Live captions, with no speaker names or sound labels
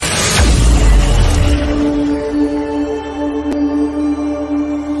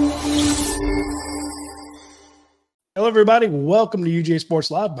everybody. Welcome to UGA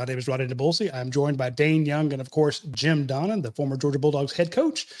Sports Live. My name is Radi Nabulsi. I'm joined by Dayne Young and, of course, Jim Donnan, the former Georgia Bulldogs head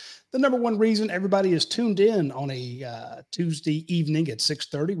coach. The number one reason everybody is tuned in on a Tuesday evening at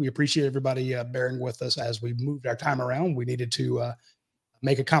 6:30. We appreciate everybody bearing with us as we moved our time around. We needed to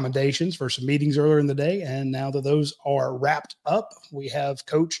make accommodations for some meetings earlier in the day, and now that those are wrapped up, we have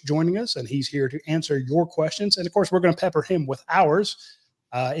Coach joining us, and he's here to answer your questions. And, of course, we're going to pepper him with ours.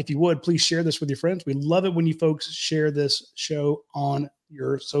 If you would, please share this with your friends. We love it when you folks share this show on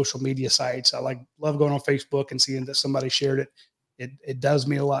your social media sites. I love going on Facebook and seeing that somebody shared it. It does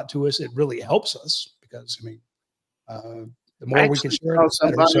mean a lot to us. It really helps us because, the more we can share it,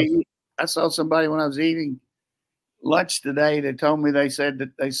 the better. So, I saw somebody when I was eating lunch today that told me they said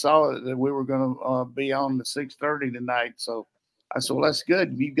that they saw that we were going to be on the 6:30 tonight. So I said, well, that's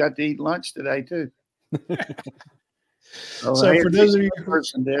good. You got to eat lunch today too. So for those of you who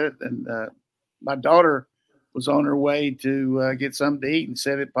person did it, and my daughter was on her way to get something to eat and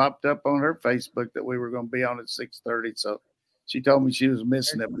said it popped up on her Facebook that we were going to be on at 6:30. So she told me she was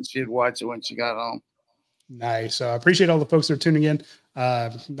missing it, but she'd watch it when she got home. Nice. I appreciate all the folks that are tuning in.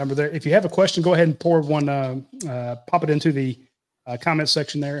 Remember, there, if you have a question, go ahead and pour one, pop it into the comment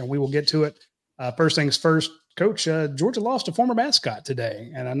section there, and we will get to it. First things first, Coach, Georgia lost a former mascot today,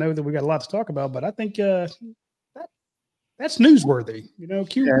 and I know that we got a lot to talk about, but I think that's newsworthy.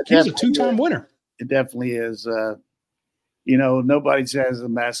 Q's a two-time winner. It definitely is. Nobody has a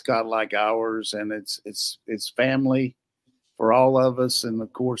mascot like ours, and it's family for all of us, and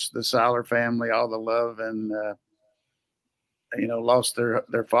of course the Siler family, all the love, and lost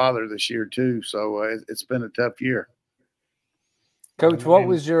their father this year too. So it's been a tough year. Coach, what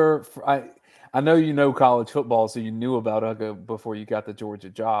was your? I know you know college football, so you knew about UGA before you got the Georgia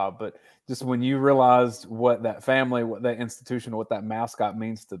job. But just when you realized what that family, what that institution, what that mascot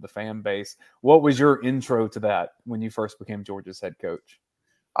means to the fan base, what was your intro to that when you first became Georgia's head coach?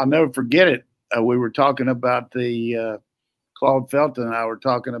 I'll never forget it. We were talking about the Claude Felton and I were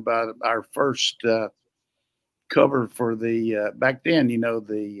talking about our first cover for the back then.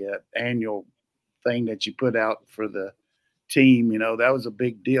 The annual thing that you put out for the team, that was a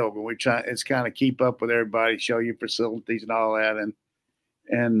big deal. But it's kind of keep up with everybody, show you facilities and all that.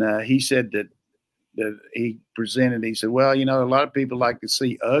 And he said that he presented. He said, "Well, a lot of people like to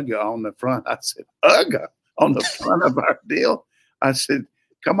see UGA on the front." I said, "UGA on the front of our deal?" I said,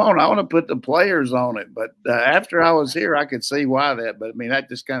 "Come on, I want to put the players on it." But after I was here, I could see why that. But that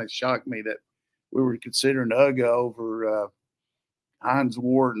just kind of shocked me that we were considering UGA over Hines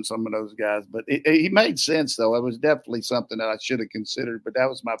Ward and some of those guys, but he made sense though. It was definitely something that I should have considered, but that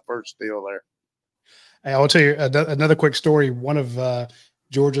was my first deal there. Hey, I'll tell you another quick story. One of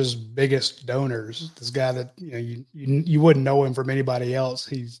Georgia's biggest donors, this guy that you wouldn't know him from anybody else.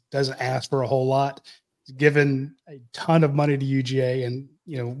 He doesn't ask for a whole lot. He's given a ton of money to UGA, and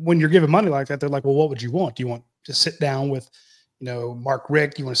when you're giving money like that, they're like, "Well, what would you want? Do you want to sit down with Mark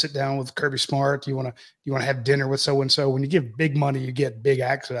Richt? You want to sit down with Kirby Smart? You want to have dinner with so-and-so?" When you give big money, you get big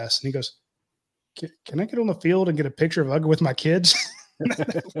access. And he goes, "Can I get on the field and get a picture of UGA with my kids?"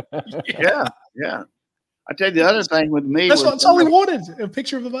 Yeah. I tell you, the other thing with me, that's all he wanted, a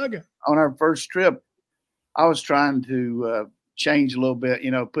picture of the UGA. On our first trip, I was trying to change a little bit,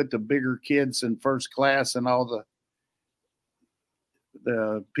 put the bigger kids in first class and all the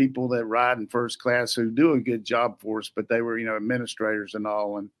people that ride in first class who do a good job for us, but they were, administrators and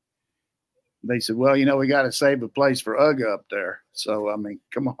all. And they said, "Well, we got to save a place for UGA up there." So,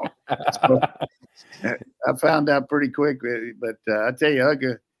 come on. So, I found out pretty quick, but I tell you,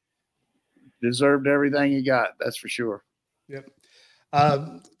 UGA deserved everything he got. That's for sure. Yep.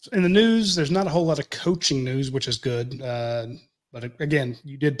 In the news, there's not a whole lot of coaching news, which is good. But again,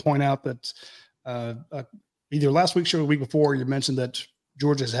 you did point out that either last week's show or the week before, you mentioned that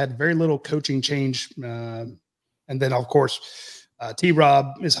Georgia has had very little coaching change. And then, of course,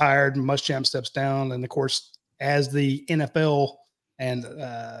 T-Rob is hired, Muschamp steps down. And, of course, as the NFL and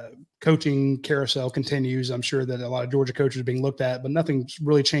coaching carousel continues, I'm sure that a lot of Georgia coaches are being looked at, but nothing's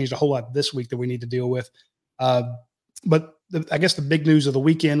really changed a whole lot this week that we need to deal with. But I guess the big news of the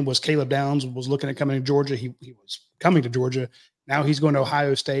weekend was Caleb Downs was looking at coming to Georgia. He was coming to Georgia. Now he's going to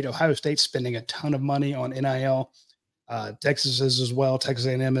Ohio State. Ohio State's spending a ton of money on NIL. Texas is as well. Texas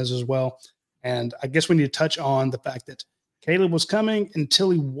A&M is as well. And I guess we need to touch on the fact that Caleb was coming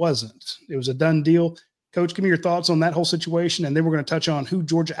until he wasn't. It was a done deal. Coach, give me your thoughts on that whole situation, and then we're going to touch on who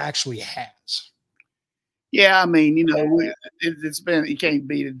Georgia actually has. Yeah, it's been – you can't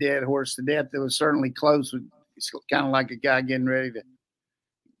beat a dead horse to death. It was certainly close. It's kind of like a guy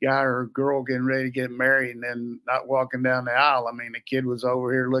or a girl getting ready to get married and then not walking down the aisle. The kid was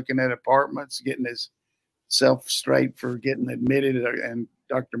over here looking at apartments, getting his himself straight for getting admitted, and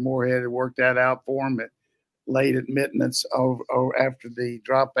Dr. Moorhead had worked that out for him at late admittance after the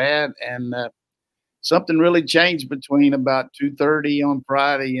drop ad, and something really changed between about 2:30 on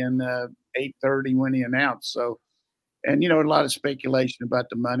Friday and 8:30 when he announced. So, and a lot of speculation about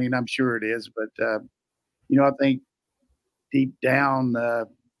the money, and I'm sure it is, but I think deep down,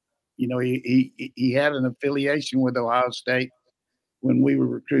 he had an affiliation with Ohio State when we were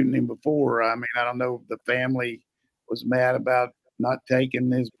recruiting him before. I mean, I don't know if the family was mad about not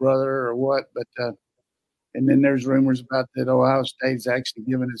taking his brother or what, but and then there's rumors about that Ohio State's actually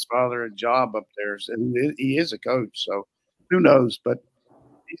giving his father a job up there. So he is a coach, so who knows? But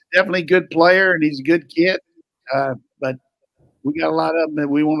he's definitely a good player, and he's a good kid. But we got a lot of them that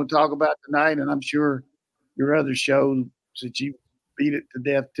we want to talk about tonight, and I'm sure your other shows that you beat it to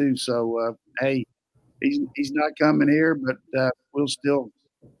death too. So hey, he's not coming here, but we'll still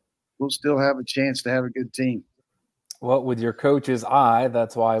have a chance to have a good team. Well, with your coach's eye,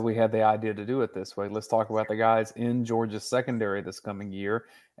 that's why we had the idea to do it this way. Let's talk about the guys in Georgia's secondary this coming year.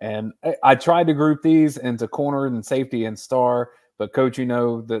 And I tried to group these into corner and safety and star, but Coach, you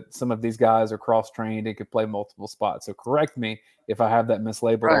know that some of these guys are cross-trained and could play multiple spots. So correct me if I have that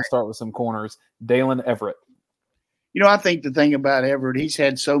mislabeled. Right. I'll start with some corners. Daylen Everett. I think the thing about Everett, he's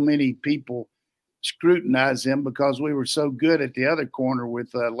had so many people scrutinize him because we were so good at the other corner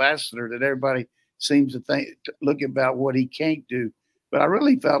with Lassiter that everybody seems to look about what he can't do. But I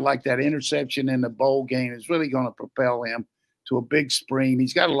really felt like that interception in the bowl game is really going to propel him to a big spring.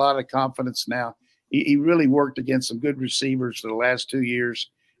 He's got a lot of confidence now. He really worked against some good receivers for the last 2 years.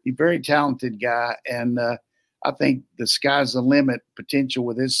 He's a very talented guy, and I think the sky's the limit potential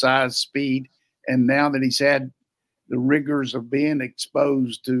with his size, speed, and now that he's had the rigors of being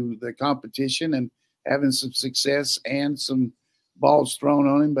exposed to the competition and having some success and some balls thrown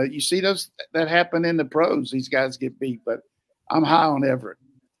on him. But you see that happen in the pros. These guys get beat, but I'm high on Everett.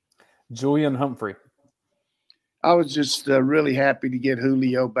 Julian Humphrey. I was just really happy to get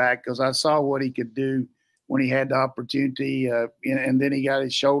Julio back because I saw what he could do when he had the opportunity, and then he got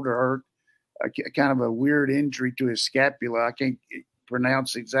his shoulder hurt, kind of a weird injury to his scapula. I can't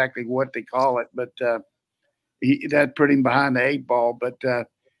pronounce exactly what they call it, but that put him behind the 8 ball. But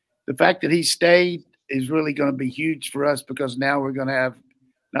the fact that he stayed is really going to be huge for us because now we're going to have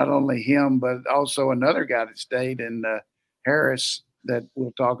not only him, but also another guy that stayed in Harris that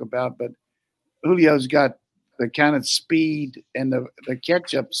we'll talk about. But Julio's got the kind of speed and the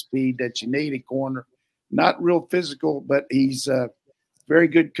catch-up speed that you need at corner. Not real physical, but he's a very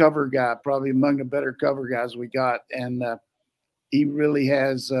good cover guy, probably among the better cover guys we got. And he really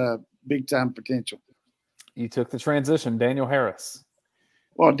has big-time potential. You took the transition, Daniel Harris.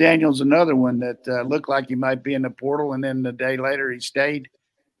 Well, Daniel's another one that looked like he might be in the portal, and then the day later he stayed.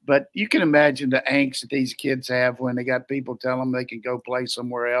 But you can imagine the angst that these kids have when they got people telling them they can go play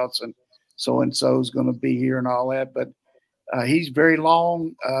somewhere else and so-and-so is going to be here and all that. But he's very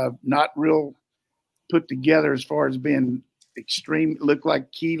long, not real put together as far as being extreme, look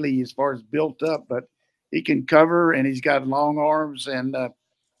like Keeley as far as built up. But he can cover, and he's got long arms, and going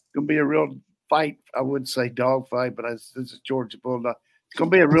to be a real fight. I would say dog fight, but this is Georgia Bulldog. It's going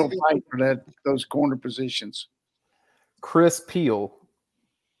to be a real fight for those corner positions. Chris Peel.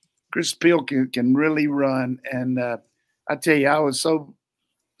 Chris Peel can really run. And I tell you, I was so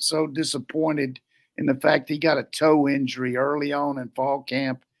disappointed in the fact he got a toe injury early on in fall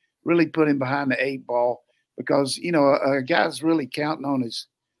camp, really put him behind the 8 ball because, a guy's really counting on his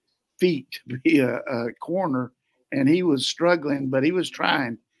feet to be a corner, and he was struggling, but he was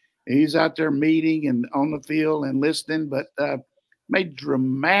trying. He's out there meeting and on the field and listening, but made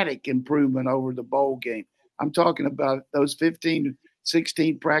dramatic improvement over the bowl game. I'm talking about those 15,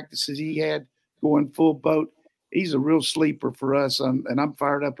 16 practices he had going full boat. He's a real sleeper for us, and I'm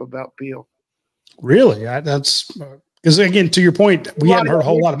fired up about Peel. Really? That's because, again, to your point, we hadn't heard a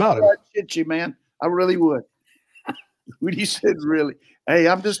whole lot about him. Shit you, man. I really would. When you said really. Hey,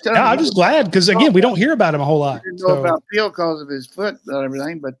 I'm just telling you. I'm just glad because, again, we don't hear about him a whole lot. I didn't know about Peel because of his foot and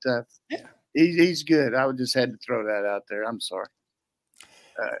everything, but he's good. I just had to throw that out there. I'm sorry.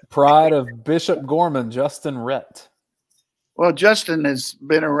 Pride of Bishop Gorman, Justin Rhett. Well, Justin has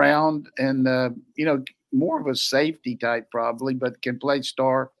been around and, more of a safety type probably, but can play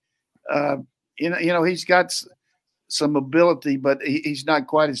star. He's got some ability, but he's not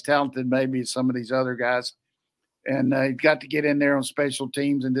quite as talented maybe as some of these other guys. And he's got to get in there on special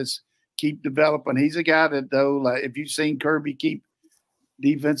teams and just keep developing. He's a guy that, though, like if you've seen Kirby keep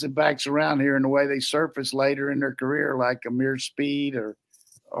defensive backs around here and the way they surface later in their career, like Amir Speed or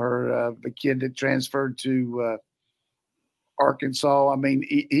the kid that transferred to Arkansas. I mean,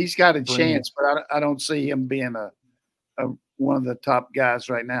 he's got a chance, but I don't see him being one of the top guys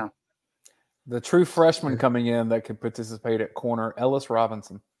right now. The true freshman coming in that could participate at corner, Ellis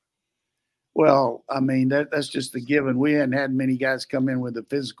Robinson. Well, I mean, that's just a given. We hadn't had many guys come in with the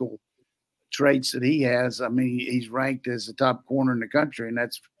physical traits that he has. I mean, he's ranked as the top corner in the country, and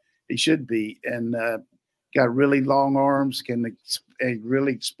he should be. And got really long arms, can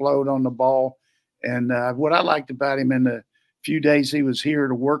really explode on the ball. And what I liked about him in the few days he was here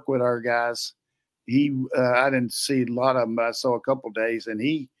to work with our guys, I didn't see a lot of them, but I saw a couple days, and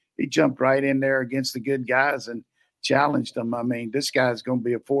he jumped right in there against the good guys and challenged them. I mean, this guy's going to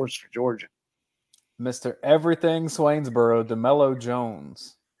be a force for Georgia. Mr. Everything Swainsboro, DeMello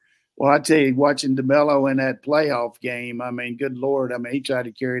Jones. Well, I tell you, watching DeMello in that playoff game, I mean, good Lord. I mean, he tried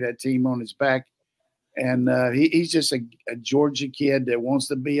to carry that team on his back. And he's just a Georgia kid that wants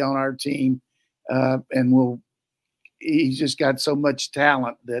to be on our team, and he's just got so much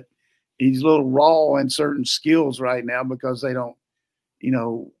talent that he's a little raw in certain skills right now because they don't,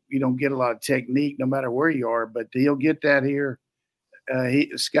 you don't get a lot of technique no matter where you are, but he'll get that here. The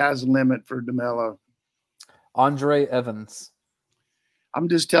sky's the limit for DeMello. Andre Evans. I'm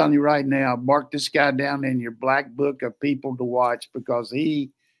just telling you right now, mark this guy down in your black book of people to watch because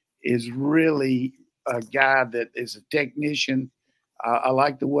he is really a guy that is a technician. I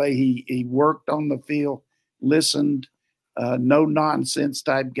like the way he worked on the field, listened, no nonsense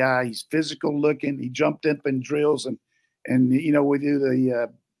type guy. He's physical looking. He jumped up in drills and we do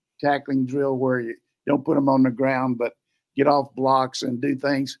the tackling drill where you don't put him on the ground, but get off blocks and do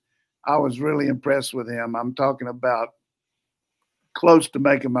things. I was really impressed with him. I'm talking about close to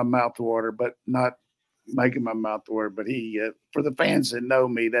making my mouth water, but not making my mouth water. But he, for the fans that know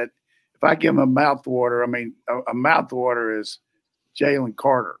me, that if I give him a mouth water, I mean, a mouth water is Jalen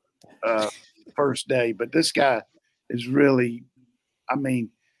Carter first day. But this guy is really, I mean,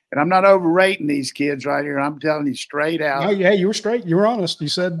 and I'm not overrating these kids right here. I'm telling you straight out. No, yeah, you were straight. You were honest. You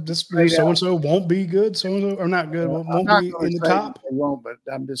said this so-and-so won't be good, so-and-so or not good, won't be in the top. They won't, but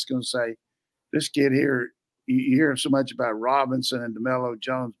I'm just going to say this kid here, you hear so much about Robinson and DeMello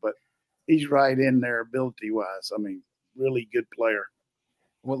Jones, but he's right in there ability-wise. I mean, really good player.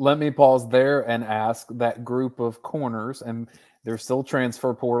 Well, let me pause there and ask that group of corners, and there's still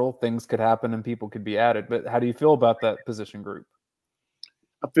transfer portal. Things could happen and people could be added, but how do you feel about that position group?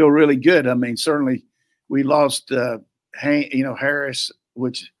 I feel really good. I mean, certainly we lost, Harris,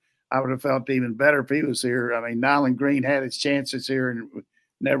 which I would have felt even better if he was here. I mean, Nyland Green had his chances here and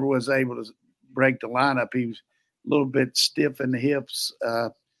never was able to break the lineup. He was a little bit stiff in the hips,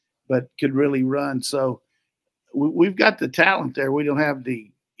 but could really run. So we've got the talent there. We don't have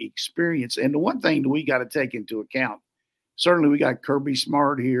the experience. And the one thing that we got to take into account, certainly we got Kirby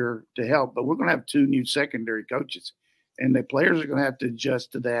Smart here to help, but we're going to have 2 new secondary coaches. And the players are going to have to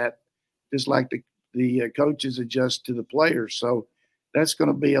adjust to that, just like the coaches adjust to the players. So that's going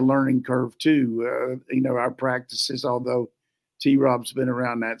to be a learning curve too. Our practices, although T-Rob's been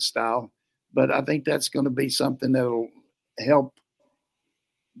around that style, but I think that's going to be something that'll help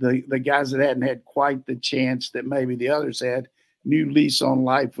the guys that hadn't had quite the chance that maybe the others had, new lease on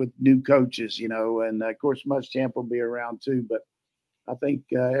life with new coaches, and of course Muschamp will be around too. But I think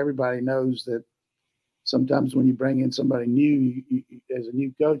everybody knows that sometimes when you bring in somebody new, as a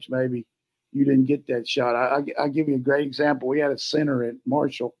new coach, maybe you didn't get that shot. I'll give you a great example. We had a center at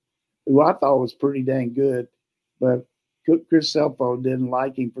Marshall who I thought was pretty dang good, but Chris Selfo didn't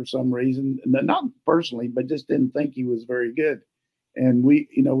like him for some reason, not personally, but just didn't think he was very good. And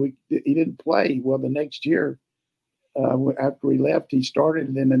he didn't play. Well, the next year, after we left, he started,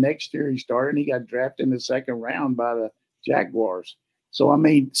 and then the next year he started, and he got drafted in the second round by the Jaguars. So, I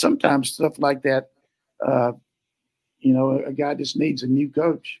mean, sometimes stuff like that, a guy just needs a new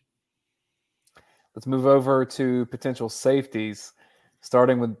coach. Let's move over to potential safeties,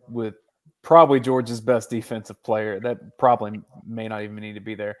 starting with probably Georgia's best defensive player. That probably may not even need to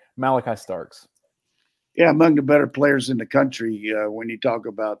be there. Malachi Starks. Yeah, among the better players in the country. When you talk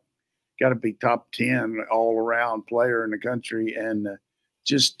about, got to be top 10 all-around player in the country, and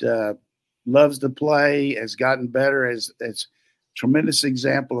just loves to play, has gotten better, as tremendous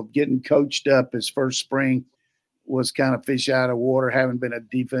example of getting coached up. His first spring was kind of fish out of water, having been a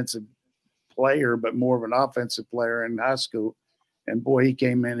defensive player, but more of an offensive player in high school. And boy, he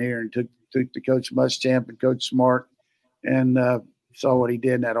came in here and took the Coach Muschamp and Coach Smart and saw what he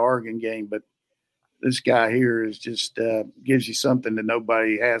did in that Oregon game. But this guy here is just gives you something that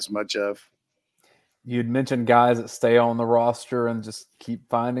nobody has much of. You'd mentioned guys that stay on the roster and just keep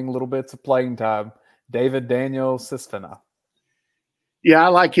finding little bits of playing time. David Daniel Sisfina. Yeah, I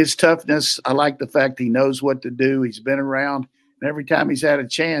like his toughness. I like the fact he knows what to do. He's been around. And every time he's had a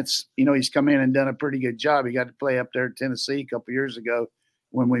chance, he's come in and done a pretty good job. He got to play up there at Tennessee a couple years ago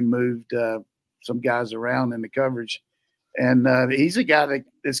when we moved some guys around in the coverage. And he's a guy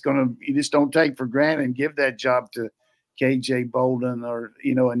that's going to – you just don't take for granted and give that job to KJ Bolden or,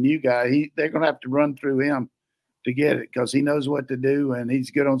 a new guy. They're going to have to run through him to get it because he knows what to do, and he's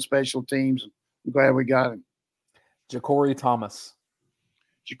good on special teams. I'm glad we got him. Ja'Cory Thomas.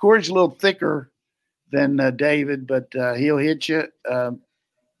 Ja'Cory's a little thicker than David, but he'll hit you.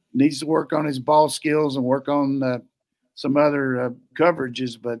 Needs to work on his ball skills and work on some other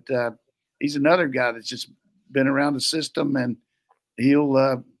coverages, but he's another guy that's just been around the system, and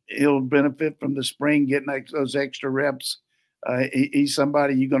he'll benefit from the spring getting those extra reps. He's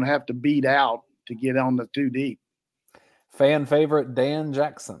somebody you're going to have to beat out to get on the 2 deep. Fan favorite, Dan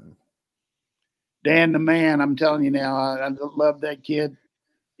Jackson. Dan the man, I'm telling you now, I love that kid.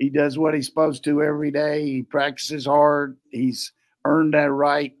 He does what he's supposed to every day. He practices hard. He's earned that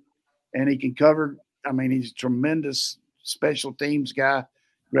right, and he can cover. I mean, he's a tremendous special teams guy,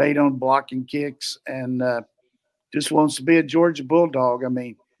 great on blocking kicks, and just wants to be a Georgia Bulldog. I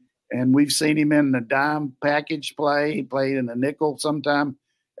mean, and we've seen him in the dime package play. He played in the nickel sometime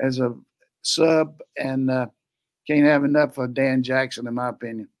as a sub, and can't have enough of Dan Jackson, in my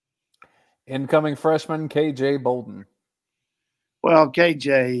opinion. Incoming freshman, KJ Bolden. Well,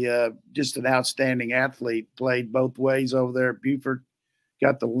 KJ, just an outstanding athlete, played both ways over there at Buford,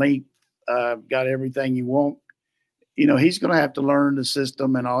 got the length, got everything you want. He's going to have to learn the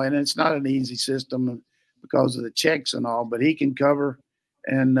system and all, and it's not an easy system because of the checks and all, but he can cover,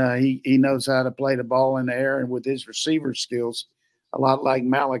 and he knows how to play the ball in the air, and with his receiver skills, a lot like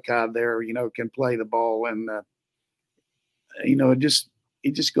Malachi there, can play the ball, and, he's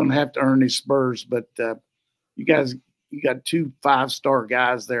just going to have to earn his spurs, but you got 2 5-star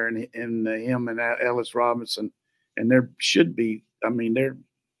guys there in him and Ellis Robinson, and there should be. I mean, they're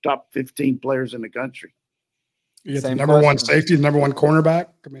top 15 players in the country. You get the number one safety, the number one cornerback.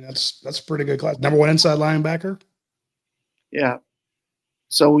 I mean, that's a pretty good class. Number one inside linebacker. Yeah.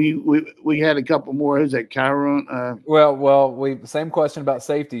 So we had a couple more. Who's that? Kyron. Well, same question about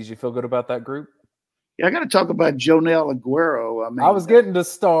safeties. You feel good about that group? Yeah, I got to talk about Jonell Aguero. I was getting to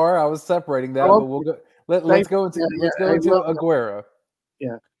Star. I was separating that, but we'll go. Let's go into Aguero.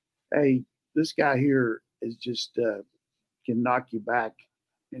 Yeah. Hey, this guy here is just can knock you back,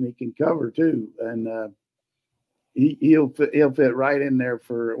 and he can cover too, and he'll fit right in there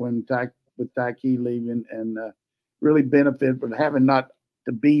for when with Tyke leaving, and really benefit from having not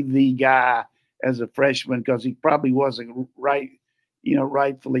to be the guy as a freshman because he probably wasn't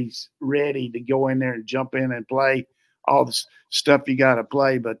rightfully ready to go in there and jump in and play all the stuff you got to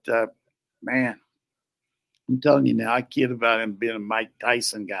play. But man, I'm telling you now, I kid about him being a Mike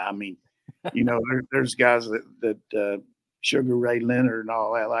Tyson guy. I mean, there's guys that Sugar Ray Leonard and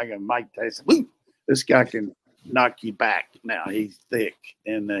all that, like a Mike Tyson. Woo! This guy can knock you back. Now he's thick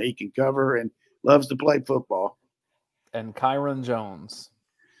and he can cover and loves to play football. And Kyron Jones.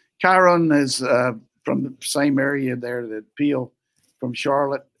 Kyron is from the same area there that Peel from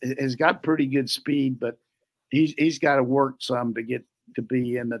Charlotte has got pretty good speed, but he's got to work some to get to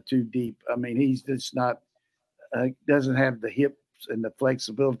be in the 2 deep. I mean, he's just not doesn't have the hips and the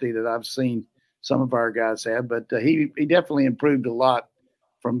flexibility that I've seen some of our guys have, but he definitely improved a lot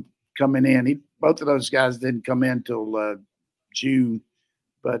from coming in. Both of those guys didn't come in till June,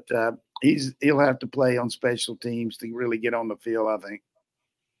 but he'll have to play on special teams to really get on the field, I think.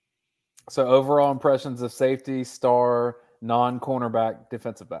 So overall impressions of safety, star, non-cornerback,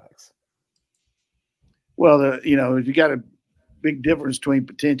 defensive backs. Well, you got a big difference between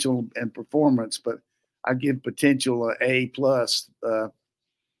potential and performance, but I give potential A plus,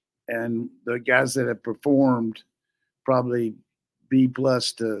 and the guys that have performed probably B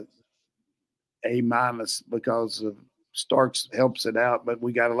plus to A minus because of Starks helps it out, but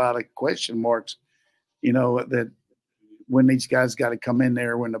we got a lot of question marks, that when these guys got to come in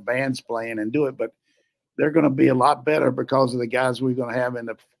there when the band's playing and do it, but they're going to be a lot better because of the guys we're going to have in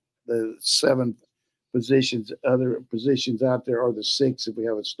the 7 positions, other positions out there, or the 6 if we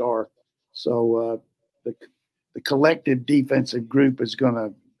have a star. So the collective defensive group is going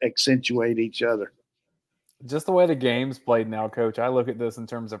to accentuate each other. Just the way the game's played now, Coach, I look at this in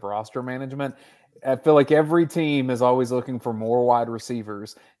terms of roster management. I feel like every team is always looking for more wide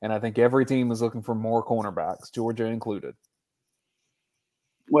receivers, and I think every team is looking for more cornerbacks, Georgia included.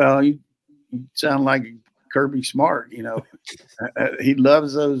 Well, you sound like Kirby Smart, he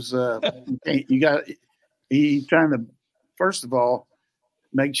loves those. He's trying to, first of all,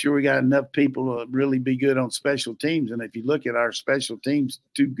 make sure we got enough people to really be good on special teams. And if you look at our special teams,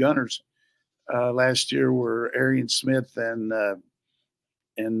 2 gunners last year were Arian Smith and the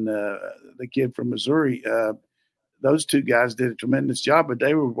kid from Missouri. Those 2 guys did a tremendous job, but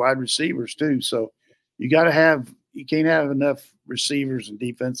they were wide receivers too. So you can't have enough receivers and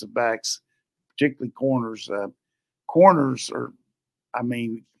defensive backs, particularly corners. Corners are,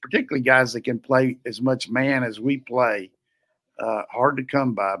 particularly guys that can play as much man as we play. Hard to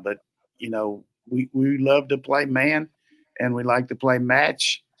come by, but we love to play man, and we like to play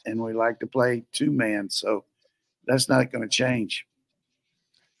match, and we like to play 2-man. So that's not going to change.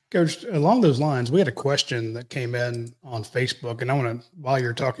 Coach, along those lines, we had a question that came in on Facebook, and I want to, while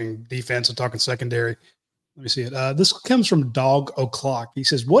you're talking defense and talking secondary, let me see it. This comes from Dog O'Clock. He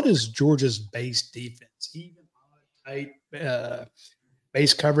says, "What is Georgia's base defense? Even, tight,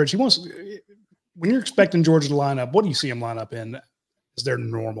 base coverage." He wants, when you're expecting Georgia to line up, what do you see them line up in? Is their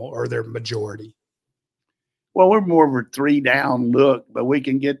normal or their majority? Well, we're more of a 3-down look, but we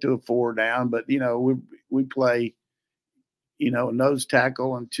can get to a 4-down. But we play, nose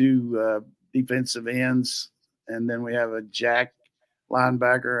tackle and 2 defensive ends, and then we have a jack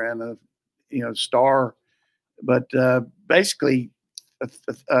linebacker and a star. But basically,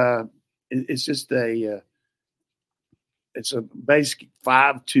 it's just it's a basic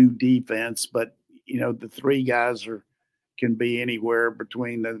 5-2 defense. But the 3 guys can be anywhere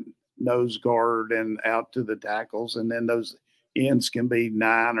between the nose guard and out to the tackles, and then those ends can be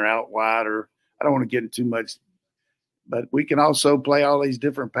 9 or out wide. Or I don't want to get into too much. But we can also play all these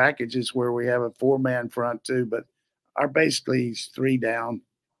different packages where we have a 4-man front too. But our basically is 3 down.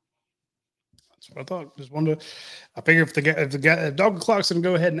 That's what I thought. Just wanted to. I figure if Dog O'Clock's going to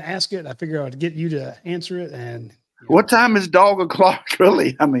go ahead and ask it, I figure I'd get you to answer it. And what time is Dog O'Clock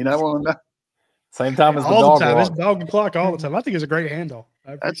really? I want to know. Same time as all the time. Dog. It's Dog O'Clock all the time. I think it's a great handle.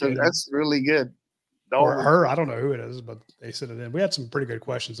 That's really good. Or her, I don't know who it is, but they sent it in. We had some pretty good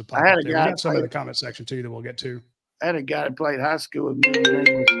questions to pop up there. We got some in the comment section too that we'll get to. I had a guy that played high school with me. His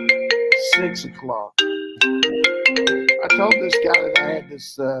name was 6 o'clock. I told this guy that I had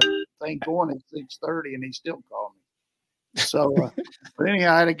this thing going at 6:30, and he still called me. So, but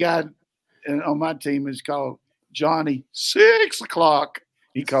anyhow, I had a guy on my team who's called Johnny 6 o'clock.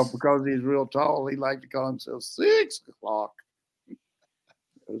 He called because he's real tall. He liked to call himself 6 o'clock. It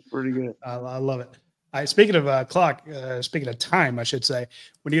was pretty good. I love it. Speaking of clock, speaking of time, I should say,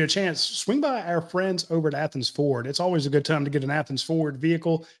 when you get a chance, swing by our friends over at Athens Ford. It's always a good time to get an Athens Ford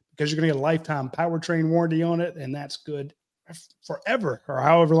vehicle because you're going to get a lifetime powertrain warranty on it, and that's good forever or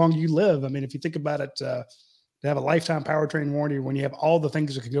however long you live. If you think about it, to have a lifetime powertrain warranty when you have all the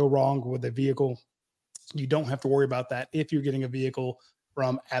things that could go wrong with a vehicle, you don't have to worry about that if you're getting a vehicle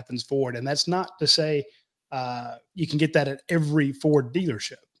from Athens Ford. And that's not to say you can get that at every Ford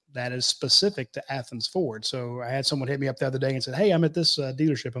dealership. That is specific to Athens Ford. So I had someone hit me up the other day and said, "Hey, I'm at this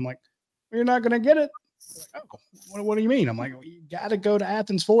dealership." I'm like, "Well, you're not going to get it?" Like, "Oh, what do you mean?" I'm like, "Well, you got to go to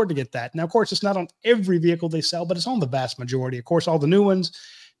Athens Ford to get that." Now, of course, it's not on every vehicle they sell, but it's on the vast majority. Of course, all the new ones,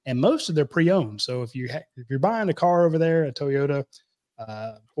 and most of them are pre-owned. So if you're buying a car over there, a Toyota,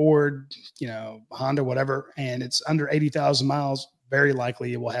 Ford, Honda, whatever, and it's under 80,000 miles, very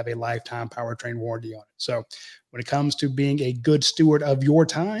likely it will have a lifetime powertrain warranty on it. So when it comes to being a good steward of your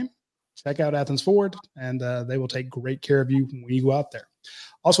time, check out Athens Ford, and they will take great care of you when you go out there.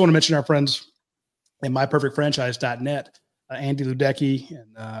 Also want to mention our friends at myperfectfranchise.net, Andy Ludecky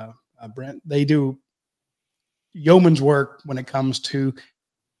and Brent. They do yeoman's work when it comes to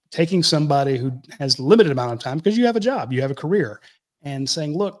taking somebody who has limited amount of time, because you have a job, you have a career, and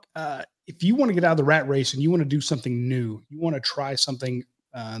saying, look, if you want to get out of the rat race and you want to do something new, you want to try something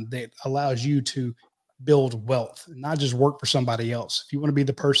that allows you to build wealth, not just work for somebody else. If you want to be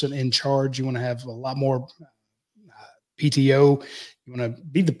the person in charge, you want to have a lot more PTO, you want to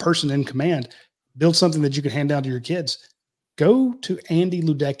be the person in command, build something that you can hand down to your kids. Go to Andy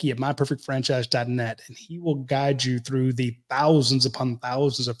Ludecky at myperfectfranchise.net, and he will guide you through the thousands upon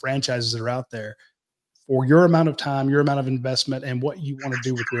thousands of franchises that are out there for your amount of time, your amount of investment, and what you want to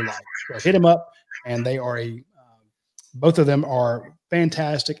do with your life. So hit him up, and they are both of them are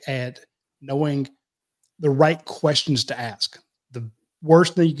fantastic at knowing the right questions to ask. The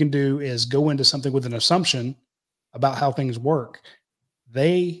worst thing you can do is go into something with an assumption about how things work.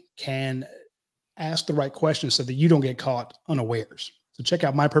 They can ask the right questions so that you don't get caught unawares. So check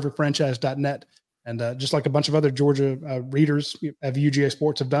out myperfectfranchise.net. And just like a bunch of other Georgia readers of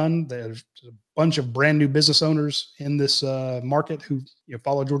UGASports have done, there's a bunch of brand new business owners in this market who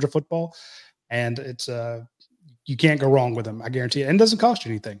follow Georgia football. And it's you can't go wrong with them, I guarantee it. And it doesn't cost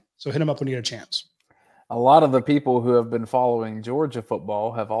you anything. So hit them up when you get a chance. A lot of the people who have been following Georgia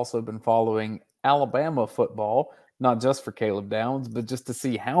football have also been following Alabama football, not just for Caleb Downs, but just to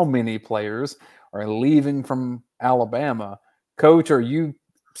see how many players are leaving from Alabama. Coach, are you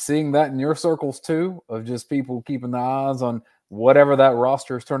seeing that in your circles too, of just people keeping their eyes on whatever that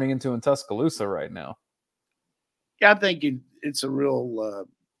roster is turning into in Tuscaloosa right now? Yeah, I think it's a real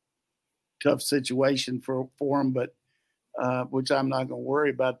tough situation for them, but which I'm not going to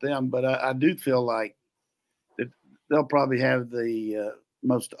worry about them. But I do feel like that they'll probably have the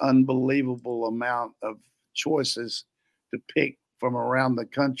most unbelievable amount of choices to pick from around the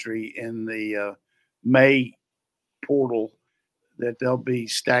country in the May portal, that they'll be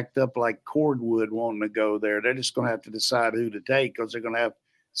stacked up like cordwood wanting to go there. They're just going to have to decide who to take because they're going to have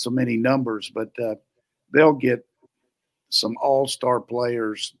so many numbers. But they'll get some all-star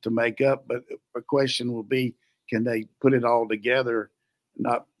players to make up. But the question will be, can they put it all together?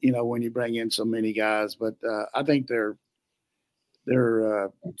 Not, when you bring in so many guys. But I think their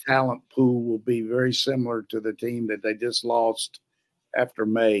talent pool will be very similar to the team that they just lost after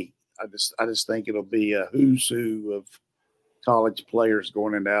May. I just think it'll be a who's who of college players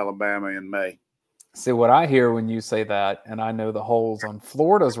going into Alabama in May. See, what I hear when you say that, and I know the holes on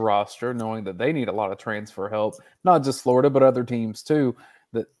Florida's roster, knowing that they need a lot of transfer help, not just Florida, but other teams too,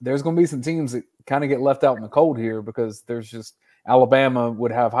 that there's going to be some teams that kind of get left out in the cold here because there's just Alabama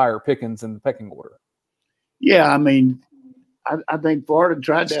would have higher pickings in the pecking order. Yeah, I mean, I think Florida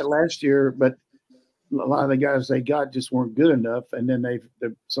tried that last year, but a lot of the guys they got just weren't good enough, and then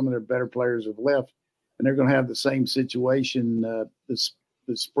some of their better players have left, and they're going to have the same situation this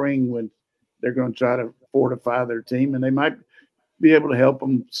spring when they're going to try to fortify their team, and they might be able to help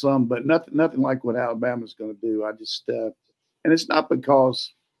them some, but nothing like what Alabama's going to do. I just and it's not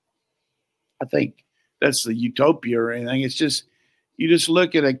because I think that's the utopia or anything. It's just you just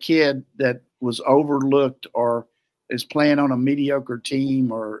look at a kid that was overlooked or is playing on a mediocre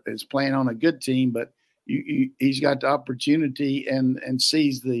team or is playing on a good team, but he's got the opportunity and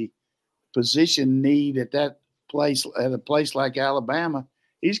sees the position need at that place, at a place like Alabama.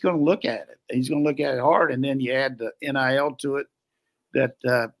 He's going to look at it. He's going to look at it hard, and then you add the NIL to it.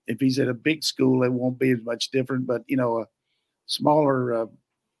 That if he's at a big school, it won't be as much different. But a smaller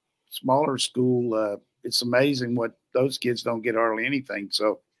school, it's amazing what those kids don't get hardly anything.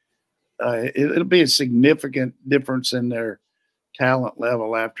 So it'll be a significant difference in their talent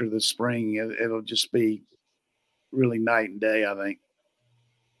level after the spring. It'll just be really night and day, I think.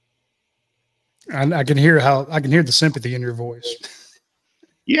 And I can hear the sympathy in your voice.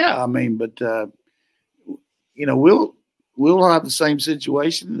 Yeah, I mean, but we'll have the same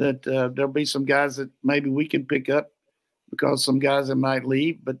situation that there'll be some guys that maybe we can pick up because some guys that might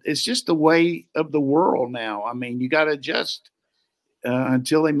leave, but it's just the way of the world now. I mean, you got to adjust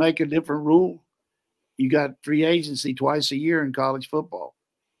until they make a different rule. You got free agency twice a year in college football.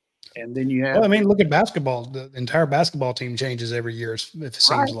 And then you have. Well, I mean, look at basketball. The entire basketball team changes every year, if it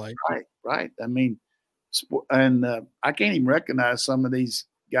seems like. Right. I mean, and I can't even recognize some of these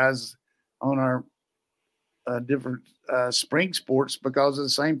guys on our different spring sports because of the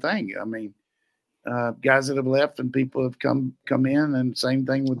same thing. I mean, guys that have left and people have come in, and same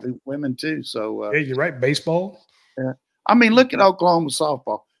thing with the women too. So yeah, you're right. Baseball. Yeah. I mean, look at Oklahoma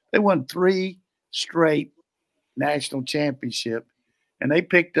softball. They won 3 straight national championship, and they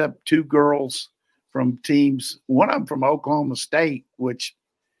picked up 2 girls from teams. One of them from Oklahoma State, which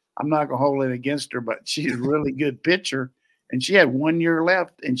I'm not going to hold it against her, but she's a really good pitcher. And she had 1 year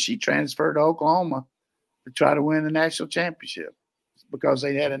left, and she transferred to Oklahoma to try to win the national championship because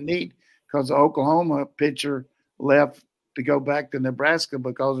they had a need. Because the Oklahoma pitcher left to go back to Nebraska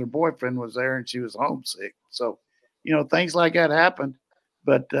because her boyfriend was there and she was homesick. So, things like that happened.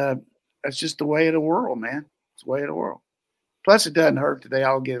 But that's just the way of the world, man. It's the way of the world. Plus, it doesn't hurt that they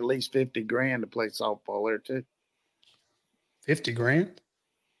all get at least $50,000 to play softball there too. $50,000?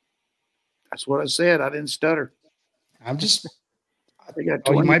 That's what I said. I didn't stutter. I think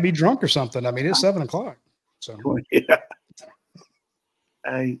you might be drunk or something. I mean, it's 7:00. So yeah.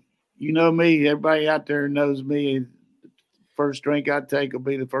 Hey, you know me. Everybody out there knows me. First drink I take will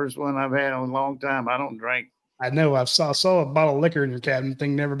be the first one I've had in a long time. I don't drink. I know. I saw a bottle of liquor in your cabinet.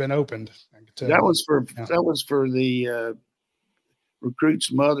 Thing never been opened. That was for the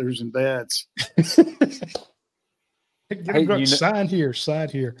recruits' mothers and dads.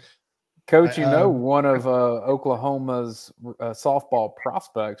 Side here. Coach, one of Oklahoma's softball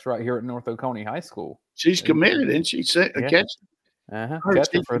prospects right here at North Oconee High School. She's committed, and she said a catcher.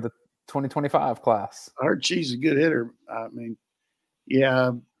 Catcher for the 2025 class. I heard she's a good hitter. I mean,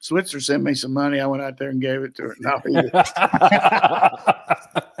 yeah, Switzer sent me some money. I went out there and gave it to her.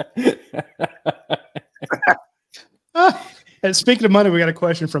 And speaking of money, we got a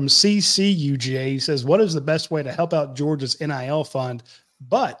question from CCUGA. He says, what is the best way to help out Georgia's NIL fund,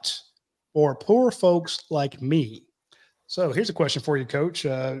 but for poor folks like me? So here's a question for you, Coach.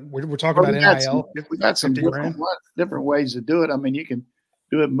 We're talking about NIL. We got some different ways to do it. I mean, you can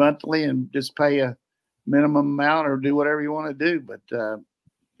do it monthly and just pay a minimum amount or do whatever you want to do. But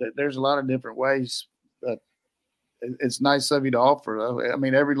there's a lot of different ways. But it's nice of you to offer, though. I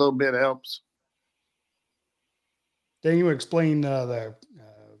mean, every little bit helps. Dayne, you explain the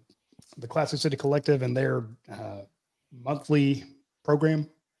Classic City Collective and their monthly program?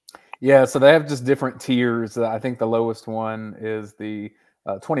 Yeah, so they have just different tiers. I think the lowest one is the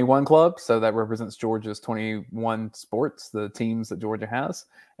 21 Club. So that represents Georgia's 21 sports, the teams that Georgia has.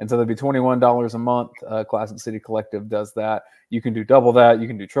 And so that'd be $21 a month. Classic City Collective does that. You can do double that. You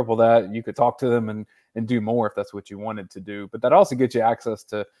can do triple that. You could talk to them and do more if that's what you wanted to do. But that also gets you access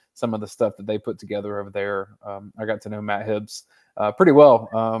to some of the stuff that they put together over there. I got to know Matt Hibbs pretty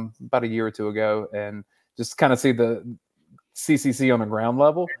well about a year or two ago and just kind of see the CCC on the ground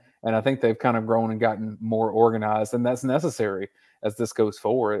level. And I think they've kind of grown and gotten more organized, and that's necessary as this goes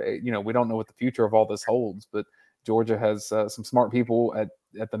forward. You know, we don't know what the future of all this holds, but Georgia has some smart people at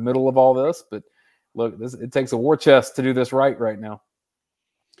the middle of all this. But look, it takes a war chest to do this right now.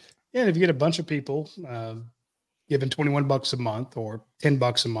 Yeah, and if you get a bunch of people giving $21 a month or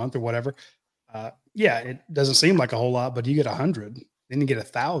 $10 a month or whatever, it doesn't seem like a whole lot, but you get 100, then you get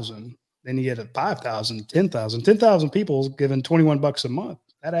 1,000, then you get 5,000, 10,000. 10,000 people giving $21 a month.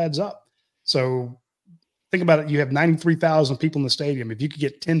 That adds up. So think about it. You have 93,000 people in the stadium. If you could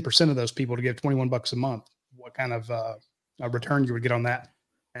get 10% of those people to give $21 a month, what kind of return you would get on that?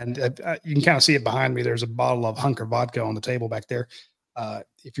 And you can kind of see it behind me. There's a bottle of Hunker vodka on the table back there.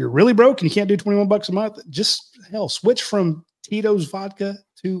 If you're really broke and you can't do $21 a month, just switch from Tito's vodka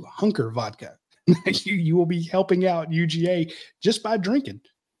to Hunker vodka. you will be helping out UGA just by drinking.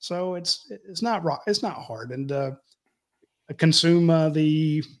 So it's not hard. And consume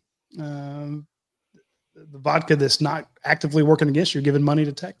the vodka that's not actively working against you, giving money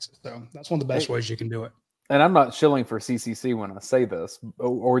to Texas. So that's one of the best ways you can do it. And I'm not shilling for CCC when I say this,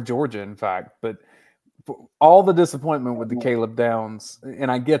 or Georgia, in fact, but all the disappointment with the Caleb Downs, and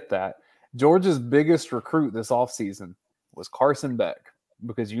I get that. Georgia's biggest recruit this offseason was Carson Beck,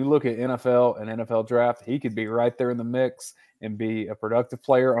 because you look at NFL and NFL draft, he could be right there in the mix and be a productive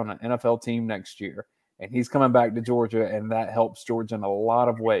player on an NFL team next year. And he's coming back to Georgia, and that helps Georgia in a lot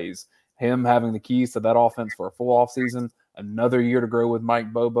of ways. Him having the keys to that offense for a full offseason, another year to grow with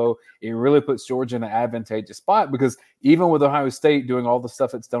Mike Bobo, it really puts Georgia in an advantageous spot, because even with Ohio State doing all the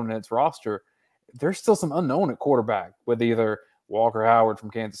stuff it's done in its roster, there's still some unknown at quarterback with either Walker Howard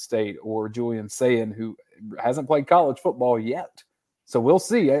from Kansas State or Julian Sayin, who hasn't played college football yet. So we'll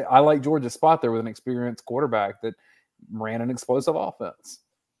see. I like Georgia's spot there with an experienced quarterback that ran an explosive offense.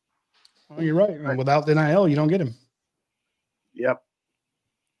 Well, you're right. And without the NIL, you don't get him. Yep.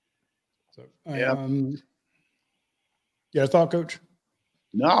 So, a thought, Coach?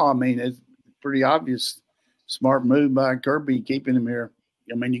 No, I mean, it's pretty obvious. Smart move by Kirby keeping him here.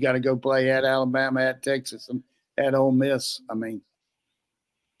 I mean, you got to go play at Alabama, at Texas, and at Ole Miss. I mean,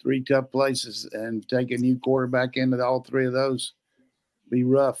 3 tough places, and take a new quarterback into all 3 of those be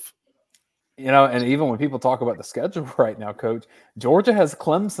rough. You know, and even when people talk about the schedule right now, Coach, Georgia has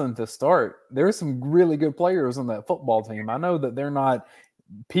Clemson to start. There's some really good players on that football team. I know that they're not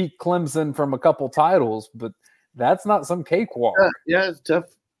peak Clemson from a couple titles, but that's not some cakewalk. Yeah, it's tough.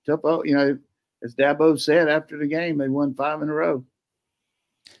 You know, as Dabo said after the game, they won 5 in a row.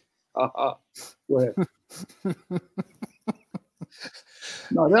 Go ahead.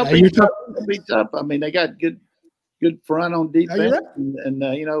 No, they'll be tough. I mean, they got good front on defense, and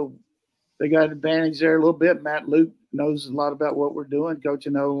you know, they got advantage there a little bit. Matt Luke knows a lot about what we're doing,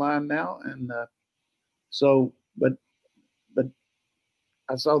 coaching the O-line now, and but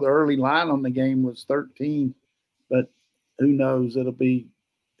I saw the early line on the game was 13, but who knows? It'll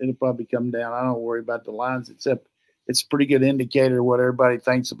probably come down. I don't worry about the lines, except it's a pretty good indicator of what everybody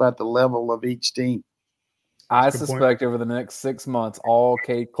thinks about the level of each team. I suspect over the next 6 months, all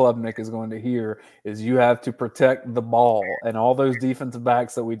Kate Klubnik is going to hear is you have to protect the ball, and all those defensive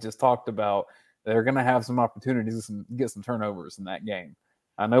backs that we just talked about, they're going to have some opportunities to get some turnovers in that game.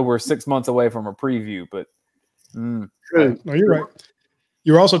 I know we're 6 months away from a preview, but true. No, you're right.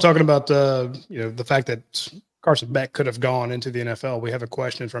 You were also talking about the fact that Carson Beck could have gone into the NFL. We have a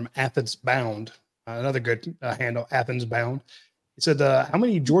question from Athens Bound, another good handle, Athens Bound. He said, "How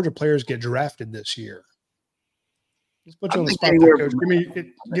many Georgia players get drafted this year?" Let's put you on the spot there, Coach.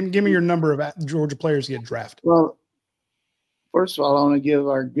 Give me your number of Georgia players get drafted. Well, first of all, I want to give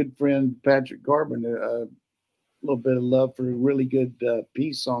our good friend Patrick Garvin little bit of love for a really good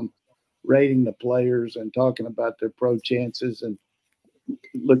piece on rating the players and talking about their pro chances and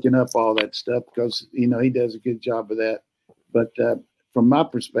looking up all that stuff because, he does a good job of that. But from my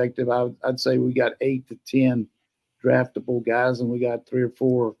perspective, I'd say we got 8 to 10 draftable guys, and we got 3 or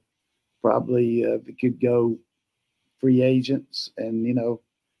 4 probably that could go free agents and,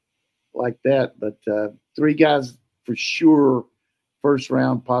 like that. But 3 guys for sure, first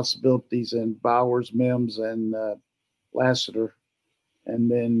round possibilities, and Bowers, Mims, and Lassiter.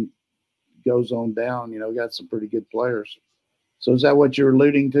 And then goes on down, got some pretty good players. So is that what you're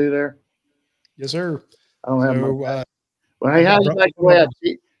alluding to there? Yes, sir. I don't have my well, hey, how do you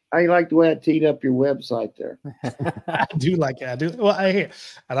like the way I teed up your website there? I do like it. I do. Well, and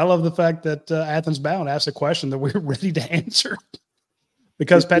I love the fact that Athens Bound asked a question that we're ready to answer.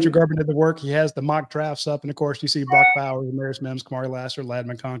 Because Patrick Garber did the work, he has the mock drafts up. And, of course, you see Brock Bowers, Maris Mims, Kamari Lassiter, Ladd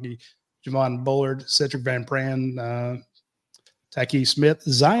McConkey, Javon Bullard, Cedric Van Pran, Taki Smith.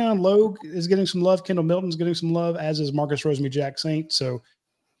 Zion Logue is getting some love. Kendall Milton's getting some love, as is Marcus Rosemy-Jack Saint. So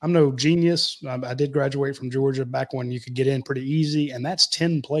I'm no genius. I did graduate from Georgia back when you could get in pretty easy, and that's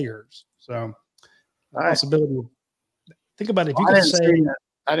 10 players. So the possibility of, think about it. If you could say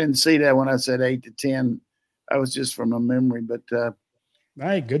 – I didn't see that when I said 8 to 10. I was just from a memory. But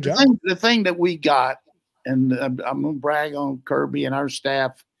hey, good job. The thing that we got, and I'm going to brag on Kirby and our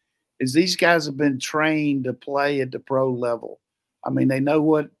staff, is these guys have been trained to play at the pro level. I mean, they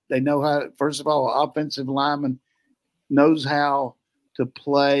know how, first of all, offensive lineman knows how to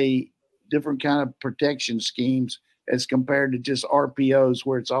play different kind of protection schemes as compared to just RPOs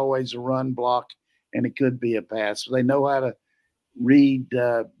where it's always a run block and it could be a pass. So they know how to read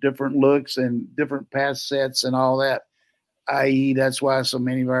different looks and different pass sets and all that, i.e. that's why so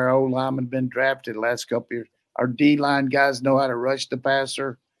many of our old linemen have been drafted the last couple of years. Our D-line guys know how to rush the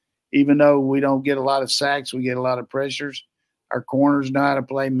passer. Even though we don't get a lot of sacks, we get a lot of pressures. Our corners know how to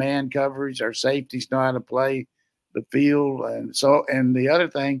play man coverage. Our safeties know how to play the field. And the other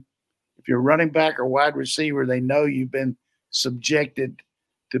thing, if you're running back or wide receiver, they know you've been subjected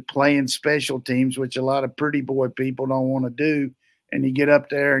to playing special teams, which a lot of pretty boy people don't want to do. And you get up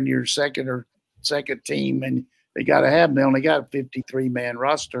there and you're second team, and they got to have them. They only got a 53-man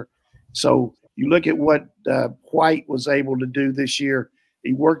roster. So you look at what White was able to do this year.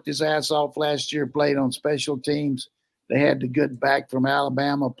 He worked his ass off last year, played on special teams. They had the good back from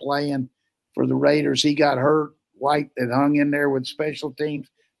Alabama playing for the Raiders. He got hurt. White that hung in there with special teams,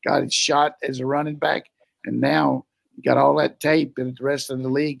 got his shot as a running back, and now you got all that tape that the rest of the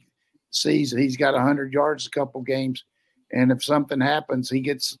league sees. He's got 100 yards a couple games, and if something happens, he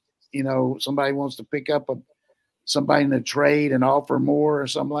gets, somebody wants to pick up somebody in the trade and offer more or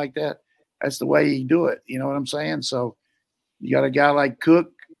something like that. That's the way you do it. You know what I'm saying? So you got a guy like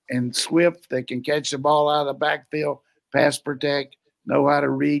Cook and Swift that can catch the ball out of the backfield, pass protect, know how to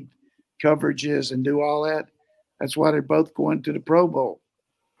read coverages and do all that. That's why they're both going to the Pro Bowl.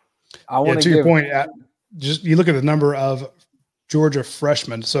 To your point, just you look at the number of Georgia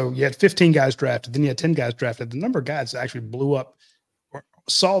freshmen. So you had 15 guys drafted, then you had 10 guys drafted. The number of guys that actually blew up or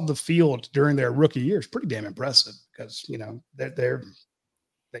saw the field during their rookie year is pretty damn impressive because,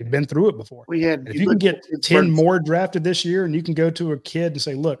 they've been through it before. If you can get 10 more drafted this year and you can go to a kid and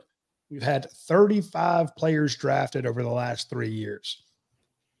say, look, we've had 35 players drafted over the last 3 years.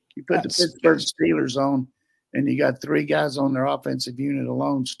 You put the Pittsburgh Steelers on, and you got 3 guys on their offensive unit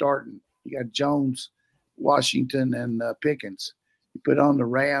alone starting. You got Jones, Washington, and Pickens. You put on the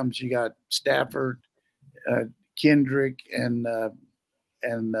Rams, you got Stafford, Kendrick, and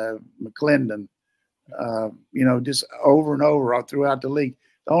McClendon. Just over and over all throughout the league.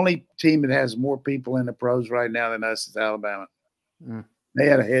 The only team that has more people in the pros right now than us is Alabama. They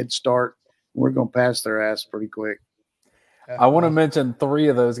had a head start. We're going to pass their ass pretty quick. I want to mention 3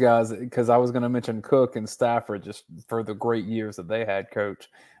 of those guys because I was going to mention Cook and Stafford just for the great years that they had, Coach.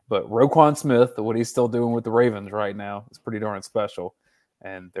 But Roquan Smith, what he's still doing with the Ravens right now, is pretty darn special.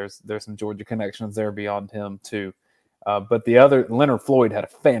 And there's some Georgia connections there beyond him too. But the other, Leonard Floyd, had a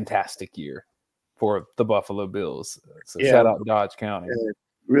fantastic year for the Buffalo Bills. So shout out Dodge County.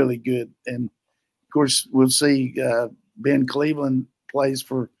 Really good. And, of course, we'll see Ben Cleveland plays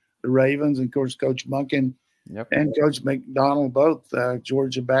for the Ravens. And, of course, Coach Munkin and Coach McDonald, both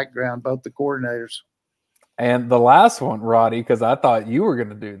Georgia background, both the coordinators. And the last one, Roddy, because I thought you were going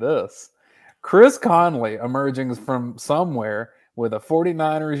to do this. Chris Conley emerging from somewhere with a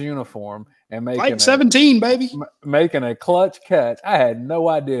 49ers uniform and making 17, baby. Making a clutch catch. I had no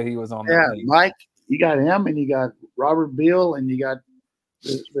idea he was on that team. Mike, you got him, and you got Robert Beal, and you got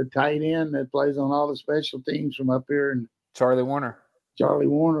the tight end that plays on all the special teams from up here, and Charlie Warner.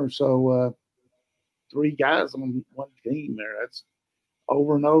 So 3 guys on one team there. That's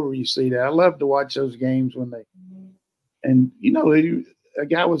over and over. You see that. I love to watch those games when they, and a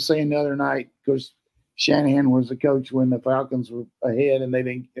guy was saying the other night, because Shanahan was the coach when the Falcons were ahead and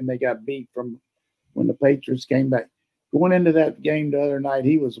they got beat from when the Patriots came back. Going into that game the other night,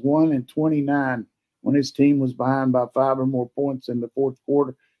 he was 1-29 when his team was behind by 5 or more points in the fourth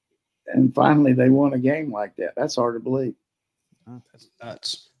quarter. And finally, they won a game like that. That's hard to believe. That's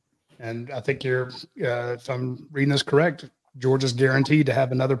nuts. And I think if I'm reading this correct, Georgia's guaranteed to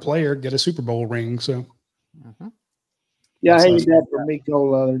have another player get a Super Bowl ring. So, yeah, I hated that for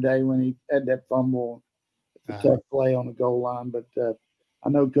Miko the other day when he had that fumble, a tough play on the goal line. But I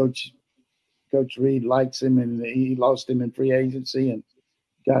know Coach Reed likes him, and he lost him in free agency and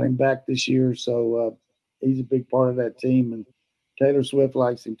got him back this year. So he's a big part of that team, and Taylor Swift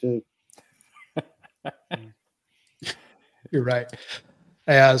likes him too. You're right.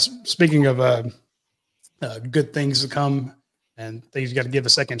 Speaking of good things to come and things you got to give a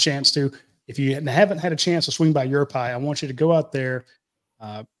second chance to, if you haven't had a chance to swing by Your Pie, I want you to go out there,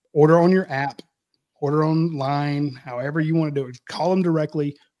 order on your app, order online, however you want to do it. Call them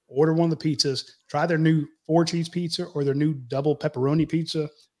directly, order one of the pizzas, try their new 4-cheese pizza or their new double pepperoni pizza.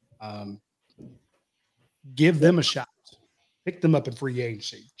 Give them a shot. Pick them up in free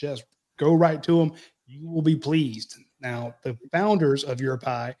agency. Just go right to them. You will be pleased. Now, the founders of Your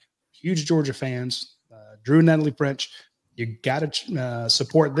Pie, huge Georgia fans, Drew and Natalie French, you got to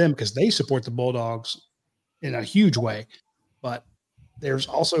support them because they support the Bulldogs in a huge way. But there's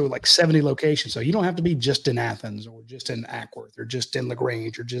also like 70 locations. So you don't have to be just in Athens or just in Ackworth or just in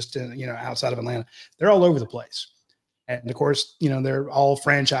LaGrange or just in, outside of Atlanta. They're all over the place. And of course, they're all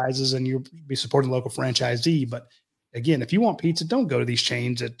franchises and you'll be supporting the local franchisee. But again, if you want pizza, don't go to these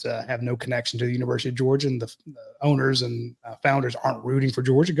chains that have no connection to the University of Georgia and the owners and founders aren't rooting for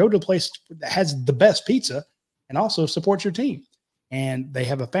Georgia. Go to a place that has the best pizza and also support your team. And they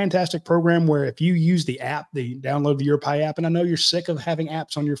have a fantastic program where if you use the app, download the Your Pie app, and I know you're sick of having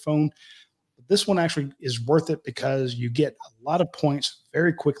apps on your phone, but this one actually is worth it because you get a lot of points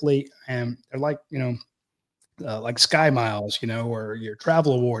very quickly. And they're like Sky Miles, or your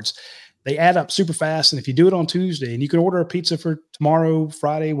travel awards. They add up super fast. And if you do it on Tuesday and you can order a pizza for tomorrow,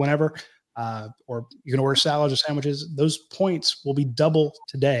 Friday, whenever, or you can order salads or sandwiches, those points will be double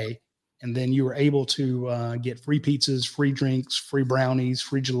today. And then you are able to get free pizzas, free drinks, free brownies,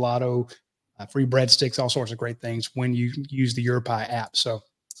 free gelato, free breadsticks, all sorts of great things when you use the Your Pie app. So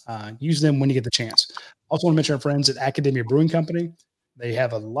use them when you get the chance. Also want to mention our friends at Academia Brewing Company. They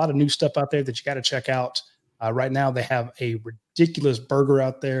have a lot of new stuff out there that you got to check out. Right now, they have a ridiculous burger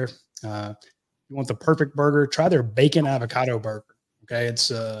out there. You want the perfect burger, try their bacon avocado burger. Okay,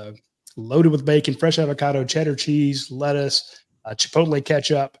 it's loaded with bacon, fresh avocado, cheddar cheese, lettuce, chipotle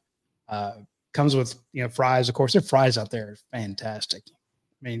ketchup. Comes with fries. Of course, their fries out there are fantastic. I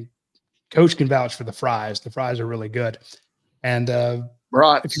mean, Coach can vouch for the fries. The fries are really good. And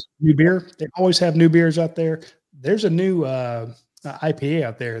new beer, they always have new beers out there. There's a new IPA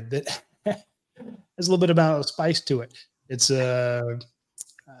out there that has a little bit of spice to it. It's got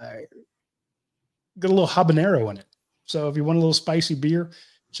a little habanero in it. So if you want a little spicy beer,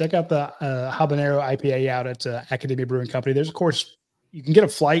 check out the habanero IPA out at Academia Brewing Company. There's, of course, you can get a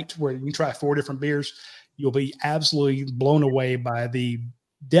flight where you can try 4 different beers. You'll be absolutely blown away by the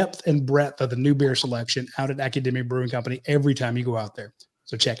depth and breadth of the new beer selection out at Academia Brewing Company every time you go out there.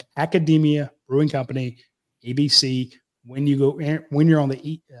 So check Academia Brewing Company, ABC. When you're on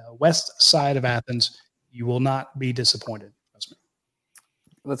the west side of Athens, you will not be disappointed. Trust me.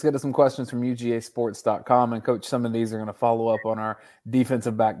 Let's get to some questions from UGASports.com. And, Coach, some of these are going to follow up on our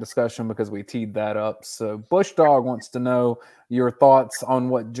defensive back discussion because we teed that up. So Bush Dog wants to know your thoughts on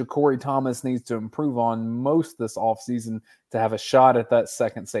what Ja'Cory Thomas needs to improve on most this offseason to have a shot at that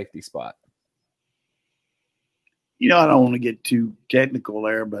second safety spot. I don't want to get too technical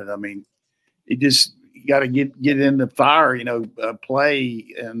there, but, I mean, you got to get in the fire, play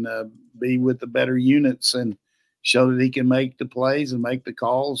and be with the better units and show that he can make the plays and make the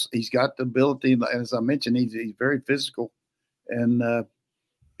calls. He's got the ability, and as I mentioned, he's very physical, and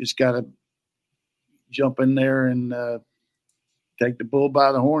just got to jump in there and take the bull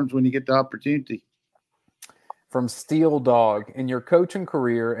by the horns when you get the opportunity. From Steel Dog, in your coaching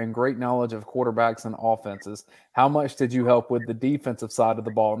career and great knowledge of quarterbacks and offenses, how much did you help with the defensive side of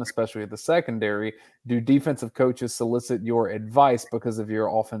the ball, and especially the secondary? Do defensive coaches solicit your advice because of your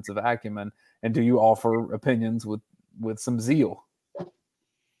offensive acumen? And do you offer opinions with some zeal?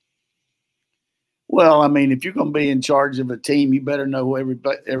 Well, I mean, if you're going to be in charge of a team, you better know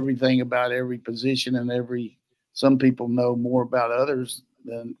everything about every position and some people know more about others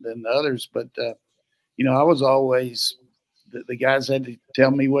than others. But I was always the guys had to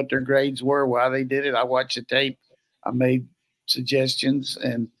tell me what their grades were, why they did it. I watched the tape. I made suggestions,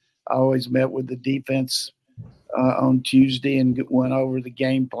 and I always met with the defense on Tuesday and went over the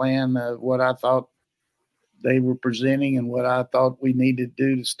game plan, what I thought they were presenting and what I thought we needed to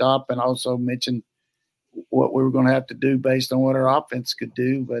do to stop, and also mentioned what we were going to have to do based on what our offense could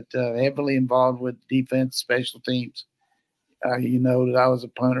do, but heavily involved with defense, special teams. That I was a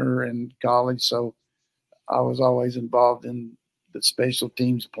punter in college, so I was always involved in the special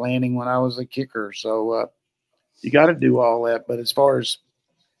teams planning when I was a kicker. So you got to do all that. But as far as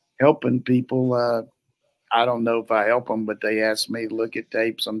helping people, I don't know if I help them, but they ask me to look at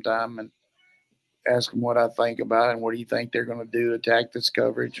tape sometime and ask them what I think about it and what do you think they're going to do, attack this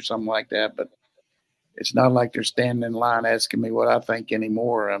coverage or something like that. But it's not like they're standing in line asking me what I think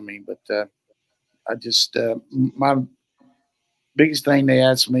anymore. I mean, but I just my biggest thing they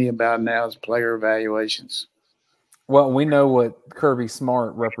ask me about now is player evaluations. Well, we know what Kirby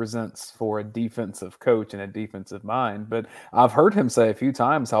Smart represents for a defensive coach and a defensive mind, but I've heard him say a few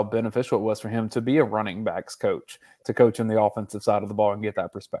times how beneficial it was for him to be a running backs coach, to coach on the offensive side of the ball and get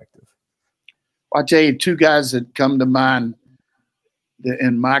that perspective. I'll tell you two guys that come to mind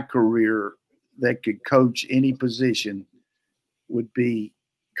in my career that could coach any position would be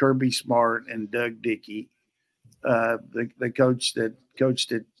Kirby Smart and Doug Dickey, the coach that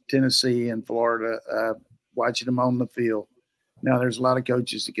coached at Tennessee and Florida, watching them on the field. Now, there's a lot of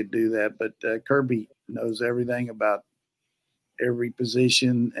coaches that could do that, but Kirby knows everything about every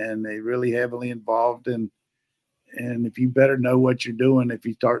position, and they're really heavily involved. And if you better know what you're doing if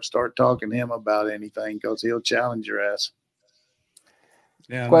you start talking to him about anything, because he'll challenge your ass.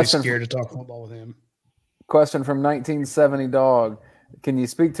 Yeah, I'm scared to talk football with him. Question from 1970 Dog. Can you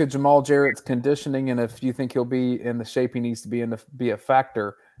speak to Jamal Jarrett's conditioning and if you think he'll be in the shape he needs to be in to be a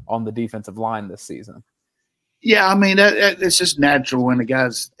factor on the defensive line this season? Yeah, I mean, it's just natural when a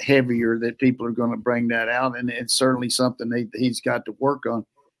guy's heavier that people are going to bring that out, and it's certainly something he's got to work on.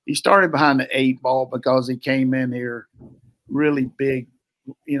 He started behind the 8 ball because he came in here really big,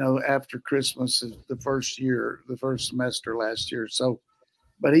 after Christmas, the first semester last year. So,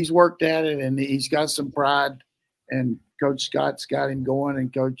 but he's worked at it, and he's got some pride, and Coach Scott's got him going,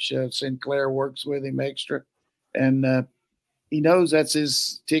 and Coach Sinclair works with him extra. And he knows that's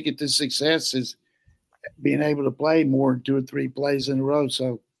his ticket to success is being able to play more than 2 or 3 plays in a row.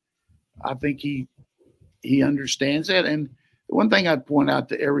 So I think he understands that. And the one thing I'd point out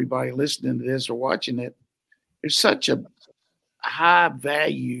to everybody listening to this or watching it, there's such a high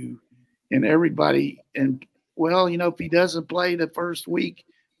value in everybody. And, well, if he doesn't play the first week,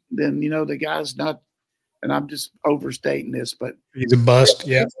 then, the guy's not, and I'm just overstating this, but he's a bust.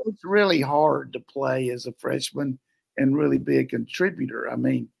 Yeah. It's really hard to play as a freshman and really be a contributor. I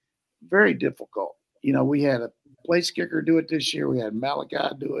mean, very difficult. We had a place kicker do it this year. We had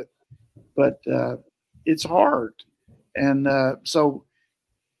Malachi do it, but it's hard. And so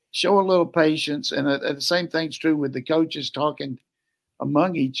show a little patience. And the same thing's true with the coaches talking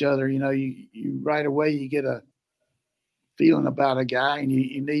among each other. You right away, you get a feeling about a guy, and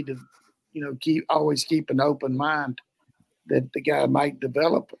you need to, always keep an open mind that the guy might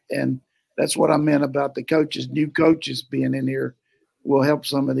develop. And that's what I meant about the coaches, new coaches being in here will help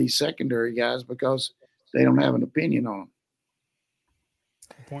some of these secondary guys because they don't have an opinion on them.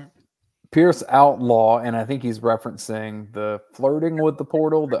 Good point. Pierce Outlaw, and I think he's referencing the flirting with the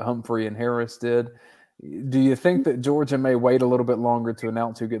portal that Humphrey and Harris did. Do you think that Georgia may wait a little bit longer to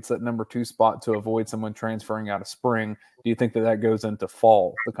announce who gets that number 2 spot to avoid someone transferring out of spring? Do you think that goes into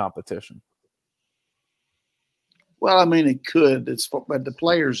fall, the competition? Well, I mean, it could. But the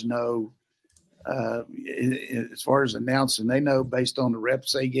players know, as far as announcing, they know based on the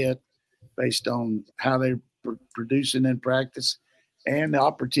reps they get, based on how they're producing in practice, and the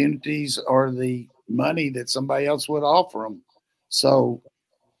opportunities or the money that somebody else would offer them. So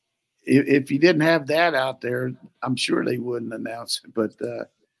if you didn't have that out there, I'm sure they wouldn't announce it. But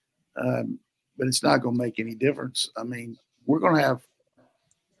it's not going to make any difference. I mean, we're going to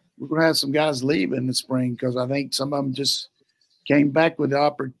have some guys leave in the spring because I think some of them just came back with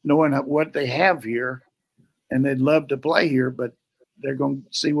knowing what they have here, and they'd love to play here, but they're going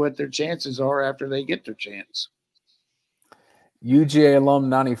to see what their chances are after they get their chance. UGA alum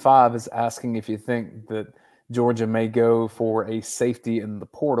 95 is asking if you think that Georgia may go for a safety in the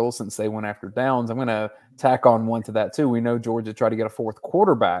portal since they went after Downs. I'm going to tack on one to that too. We know Georgia tried to get a 4th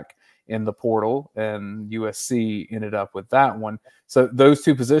quarterback in the portal, and USC ended up with that one. So those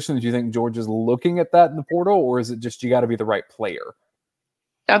 2 positions, do you think Georgia's looking at that in the portal, or is it just you got to be the right player?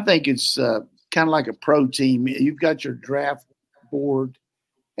 I think it's kind of like a pro team. You've got your draft board,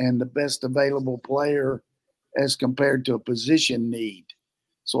 and the best available player as compared to a position need.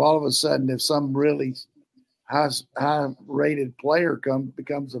 So all of a sudden, if some really high-rated player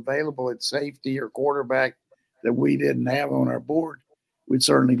becomes available at safety or quarterback that we didn't have on our board, we'd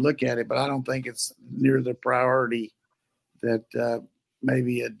certainly look at it. But I don't think it's near the priority that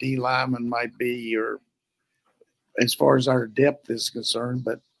maybe a D lineman might be, or as far as our depth is concerned.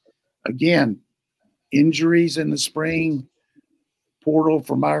 But again, injuries in the spring, portal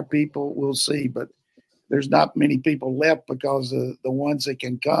from our people, we'll see. But there's not many people left because the ones that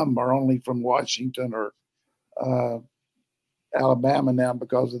can come are only from Washington or Alabama now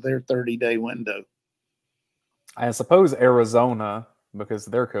because of their 30-day window. I suppose Arizona, because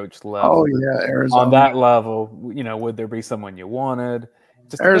their coach left. Oh, yeah, Arizona. On that level, would there be someone you wanted?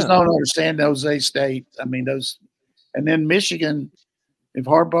 Just Arizona or San Jose State. I mean, those. And then Michigan, if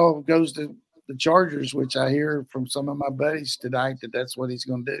Harbaugh goes to the Chargers, which I hear from some of my buddies tonight that's what he's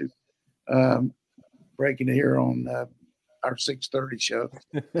going to do, breaking it here on our 6:30 show,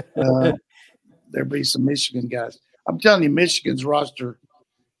 there'll be some Michigan guys. I'm telling you, Michigan's roster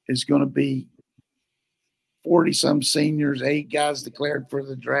is going to be 40-some seniors, 8 guys declared for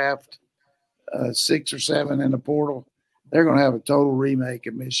the draft, 6 or 7 in the portal. They're going to have a total remake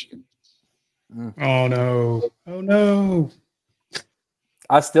of Michigan. Oh, no. Oh, no.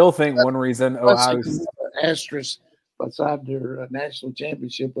 I still think one reason Ohio's asterisk beside their national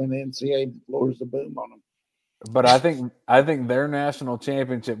championship when the NCAA lowers the boom on them. But I think their national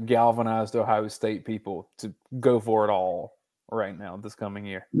championship galvanized Ohio State people to go for it all right now this coming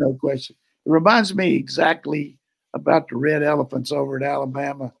year. No question. It reminds me exactly about the Red Elephants over at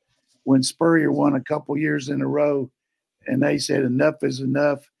Alabama when Spurrier won a couple years in a row, and they said enough is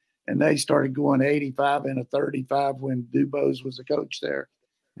enough, and they started going 85 and a 35 when Dubose was the coach there.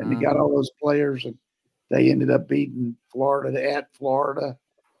 And they got all those players, and they ended up beating Florida at Florida,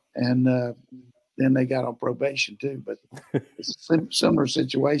 and then they got on probation too. But it's a similar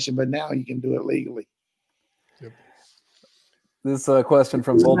situation, but now you can do it legally. Yep. This question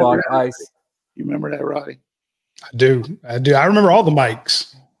from Bulldog Ice. You remember that, Roddy? I do. I remember all the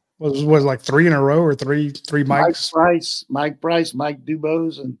mics. Was like 3 in a row or three mics? Mike Price, Mike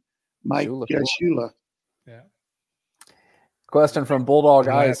Dubose, and Mike Shula. Yeah. Question from Bulldog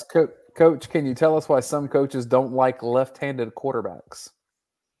Ice. Coach, can you tell us why some coaches don't like left-handed quarterbacks?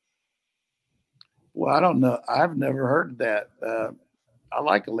 Well, I don't know. I've never heard that. I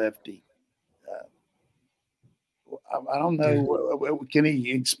like a lefty. I don't know. Can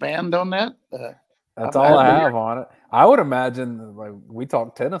he expand on that? That's all I have on it. I would imagine, like, we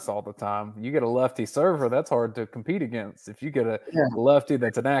talk tennis all the time. You get a lefty server, that's hard to compete against. If you get a lefty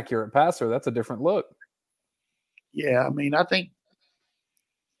that's an accurate passer, that's a different look. Yeah, maybe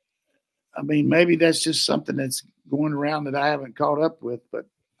that's just something that's going around that I haven't caught up with, but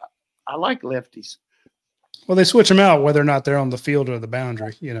I like lefties. Well, they switch them out whether or not they're on the field or the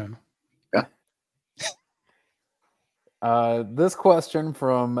boundary, Yeah. This question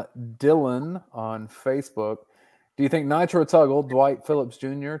from Dylan on Facebook. Do you think Nitro Tuggle, Dwight Phillips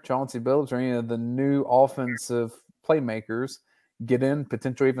Jr., Chauncey Billups, or any of the new offensive playmakers get in,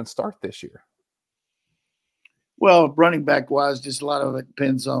 potentially even start this year? Well, running back wise, just a lot of it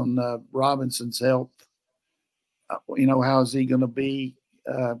depends on Robinson's health. How is he going to be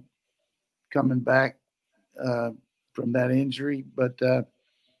coming back from that injury? But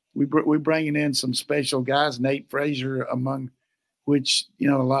we're bringing in some special guys. Nate Frazier, among which a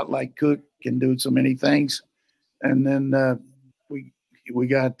lot like Cook can do so many things, and then we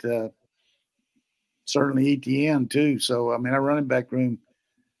got certainly ETN too. So our running back room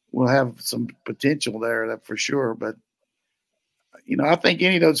will have some potential there, that for sure. But I think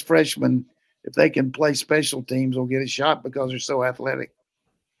any of those freshmen, if they can play special teams, will get a shot because they're so athletic.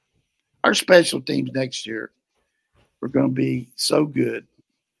 Our special teams next year are going to be so good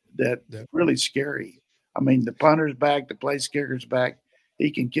that really scary. The punter's back, the place kicker's back.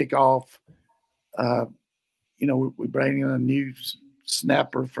 He can kick off. We bring in a new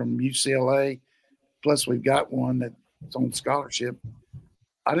snapper from UCLA. Plus, we've got one that's on scholarship.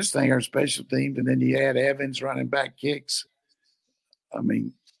 I just think our special teams, and then you add Evans running back kicks. Or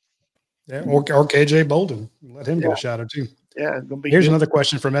KJ Bolden. Let him get a shot or two. Yeah, it's gonna be. Here's another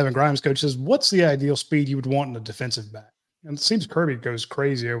question from Evan Grimes. Coach says, "What's the ideal speed you would want in a defensive back?" And it seems Kirby goes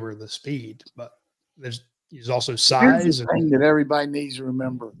crazy over the speed, but there's also size. Here's the thing that everybody needs to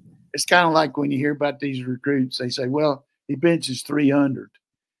remember. It's kind of like when you hear about these recruits, they say, "Well, he benches 300."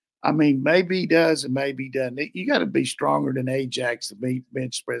 Maybe he does and maybe he doesn't. You got to be stronger than Ajax to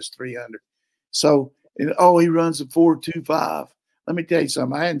bench press 300. So, he runs a 4.25. Let me tell you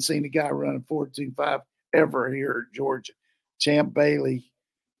something. I hadn't seen a guy run a 4.25 ever here at Georgia. Champ Bailey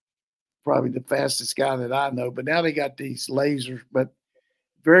probably the fastest guy that I know. But now they got these lasers, but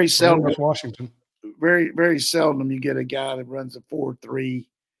very seldom. Washington. Very, very seldom you get a guy that runs a 4.3.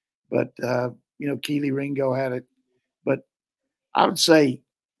 But Keely Ringo had it. But I would say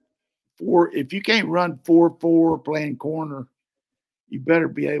if you can't run 4.4 playing corner, you better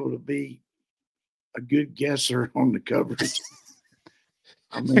be able to be a good guesser on the coverage.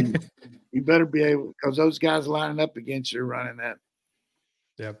 I mean, you better be able, because those guys lining up against you are running that.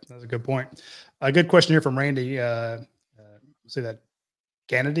 Yeah, that's a good point. A good question here from Randy. Say that,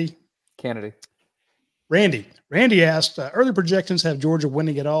 Kennedy. Randy asked, early projections have Georgia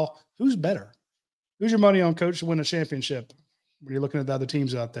winning it all. Who's better? Who's your money on, Coach, to win a championship when you're looking at the other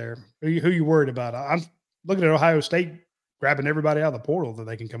teams out there? Who you worried about? I'm looking at Ohio State grabbing everybody out of the portal that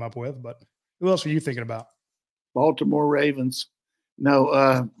they can come up with, but who else are you thinking about? Baltimore Ravens.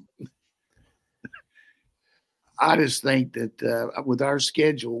 No, I just think that with our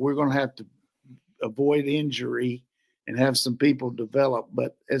schedule, we're going to have to avoid injury and have some people develop.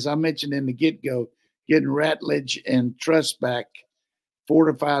 But as I mentioned in the get-go, getting Ratledge and Truss back,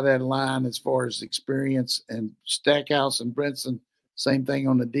 fortify that line as far as experience, and Stackhouse and Brinson, same thing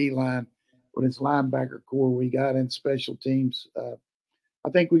on the D-line with his linebacker core we got in special teams. I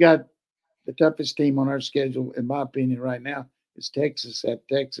think we got the toughest team on our schedule, in my opinion, right now is Texas at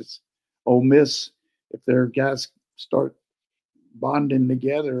Texas. Ole Miss, if their guys start bonding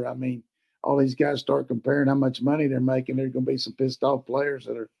together, I mean, all these guys start comparing how much money they're making, there's going to be some pissed off players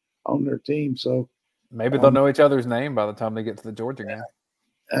that are on their team. So maybe they'll know each other's name by the time they get to the Georgia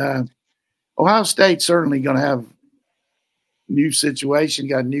game. Ohio State's certainly going to have new situation,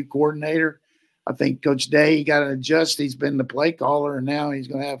 got a new coordinator. I think Coach Day got to adjust. He's been the play caller, and now he's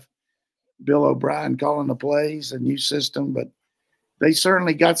going to have Bill O'Brien calling the plays, a new system. But they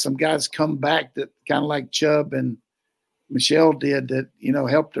certainly got some guys come back that kind of like Chubb and Michelle did that,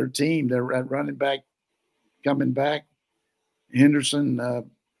 helped their team. They're running back coming back, Henderson.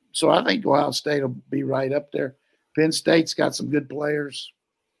 So I think Ohio State will be right up there. Penn State's got some good players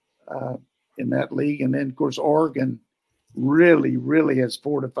in that league. And then, of course, Oregon really, really has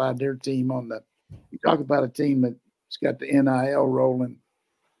fortified their team you talk about a team that's got the NIL rolling.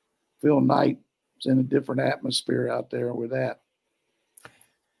 Phil Knight's in a different atmosphere out there with that.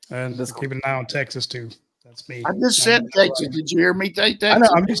 And just keep an eye on Texas, too. That's me. I just said Texas. Did you hear me take Texas?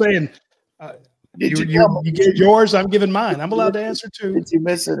 I know. I'm just saying. You gave yours. I'm giving mine. I'm allowed to answer too. Did you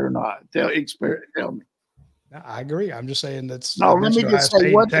miss it or not? Tell me. No, I agree. I'm just saying that's. No, let me just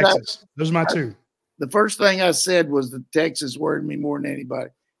say what Texas. Those are my two. The first thing I said was that Texas worried me more than anybody.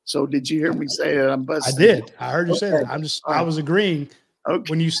 So did you hear me say that? I'm busting. I did. I heard you say that. I was agreeing. Okay.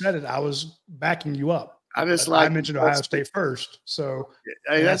 When you said it, I was backing you up. I mentioned Ohio State first, so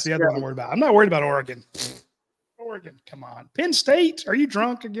that's the other one I'm worried about. I'm not worried about Oregon. Oregon, come on. Penn State, are you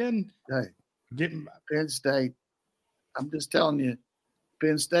drunk again? Hey, Penn State. I'm just telling you,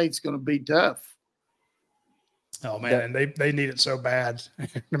 Penn State's going to be tough. Oh man, and they need it so bad.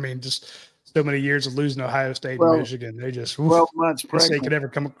 I mean, just so many years of losing Ohio State and Michigan. They just 12 months pregnant. They could ever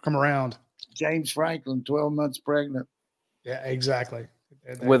come around. James Franklin, 12 months pregnant. Yeah, exactly.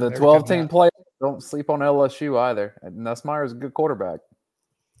 With a 12-team player, don't sleep on LSU either. Nussmeier's a good quarterback.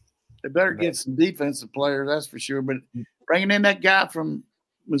 They better get some defensive players, that's for sure. But bringing in that guy from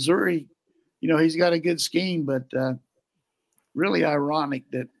Missouri, he's got a good scheme, but really ironic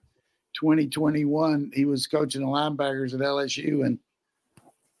that 2021 he was coaching the linebackers at LSU, and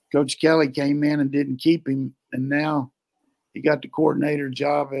Coach Kelly came in and didn't keep him, and now he got the coordinator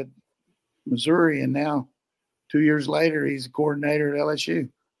job at Missouri, and now 2 years later he's a coordinator at LSU.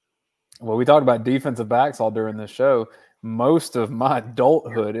 Well, we talked about defensive backs all during this show. Most of my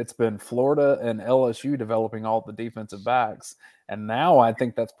adulthood, it's been Florida and LSU developing all the defensive backs. And now I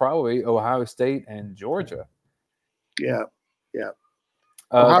think that's probably Ohio State and Georgia. Yeah.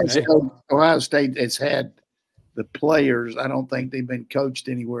 Ohio State has had the players. I don't think they've been coached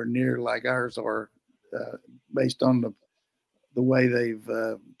anywhere near like ours are based on the way they've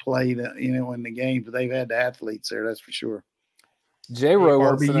played, in the game. But they've had the athletes there, that's for sure. J-Row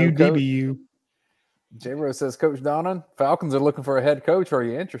RBU, DBU. J-Row says, Coach Donnan, Falcons are looking for a head coach. Are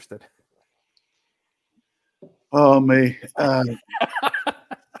you interested? Oh, me. Let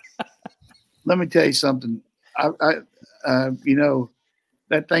me tell you something. That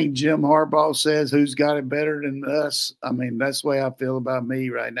thing Jim Harbaugh says, who's got it better than us? I mean, that's the way I feel about me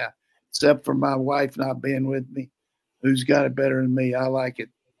right now, except for my wife not being with me. Who's got it better than me? I like it.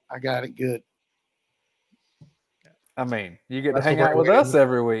 I got it good. I mean, you get to hang out with us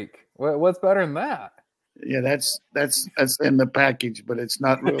every week. What's better than that? Yeah, that's in the package, but it's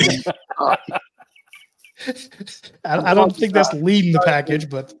not really. I don't think that's leading the package,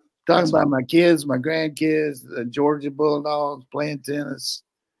 but talking about my kids, my grandkids, the Georgia Bulldogs, playing tennis.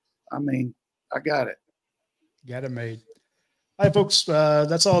 I mean, I got it. Got it made. All right, folks.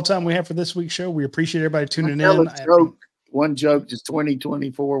 That's all the time we have for this week's show. We appreciate everybody tuning in. One joke, just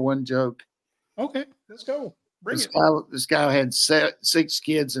 2024, one joke. Okay, let's go. This guy had 6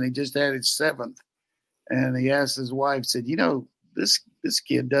 kids, and he just had his 7th. And he asked his wife, said, this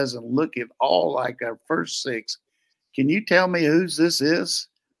kid doesn't look at all like our first 6. Can you tell me whose this is?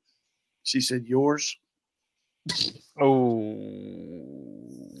 She said, yours. Oh.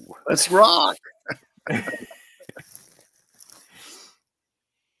 Let's rock.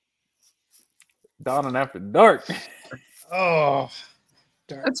 Donnan after dark. Oh,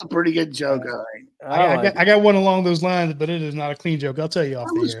 that's a pretty good joke. I got one along those lines, but it is not a clean joke. I'll tell you off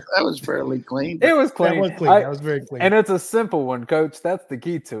the air. That was fairly clean. It was clean. That was clean. That was very clean. And it's a simple one, Coach. That's the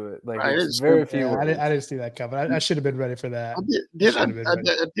key to it. Like it's very few. I didn't see that coming. I should have been ready for that.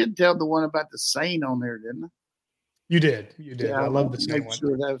 I did tell the one about the Saint on there, didn't I? You did. Yeah, I love the Saint one.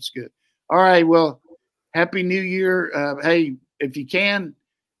 Sure, that was good. All right. Well, Happy New Year. Hey, if you can,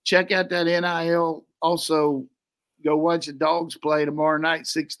 check out that NIL. Also, go watch the Dogs play tomorrow night,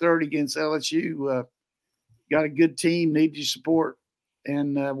 6:30 against LSU. Got a good team, need your support.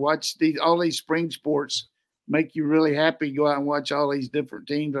 And watch all these spring sports. Make you really happy. Go out and watch all these different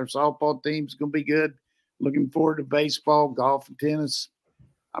teams. Our softball team's going to be good. Looking forward to baseball, golf, and tennis.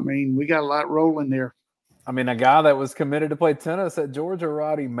 I mean, we got a lot rolling there. I mean, a guy that was committed to play tennis at Georgia,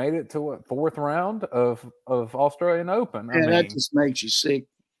 Radi, made it to what, 4th round of Australian Open. That just makes you sick.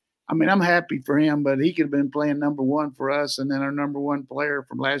 I mean, I'm happy for him, but he could have been playing number 1 for us, and then our number 1 player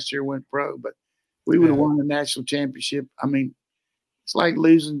from last year went pro. But we would have won the national championship. I mean, it's like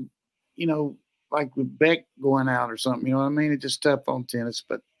losing, like with Beck going out or something. You know what I mean? It's just tough on tennis.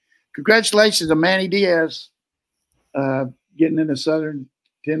 But congratulations to Manny Diaz getting in the Southern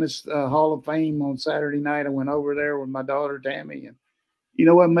Tennis Hall of Fame on Saturday night. I went over there with my daughter, Tammy. And you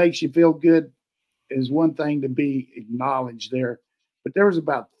know what makes you feel good is one thing to be acknowledged there. But there was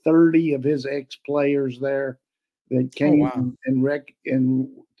about 30 of his ex-players there that came and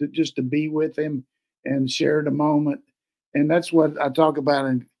just to be with him and share the moment. And that's what I talk about,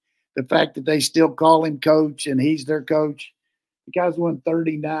 and the fact that they still call him coach and he's their coach. The guy's won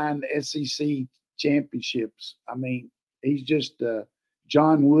 39 SEC championships. I mean, he's just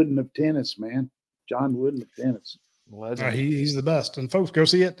John Wooden of tennis, man. John Wooden of tennis. He's the best. And folks, go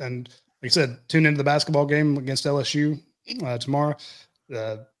see it. And like I said, tune into the basketball game against LSU tomorrow.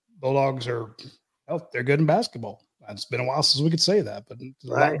 The Bulldogs they're good in basketball. It's been a while since we could say that, but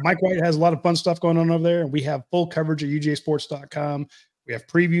Mike White has a lot of fun stuff going on over there. And we have full coverage at UGASports.com. We have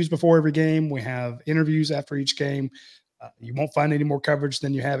previews before every game. We have interviews after each game. You won't find any more coverage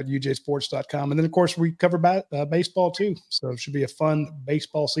than you have at UGASports.com. And then, of course, we cover baseball too. So it should be a fun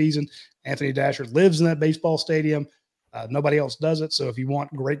baseball season. Anthony Dasher lives in that baseball stadium. Nobody else does it. So if you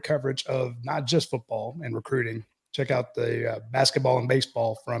want great coverage of not just football and recruiting, check out the basketball and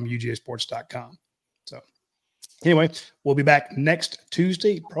baseball from UGASports.com. So anyway, we'll be back next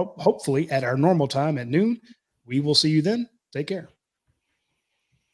Tuesday, hopefully at our normal time at noon. We will see you then. Take care.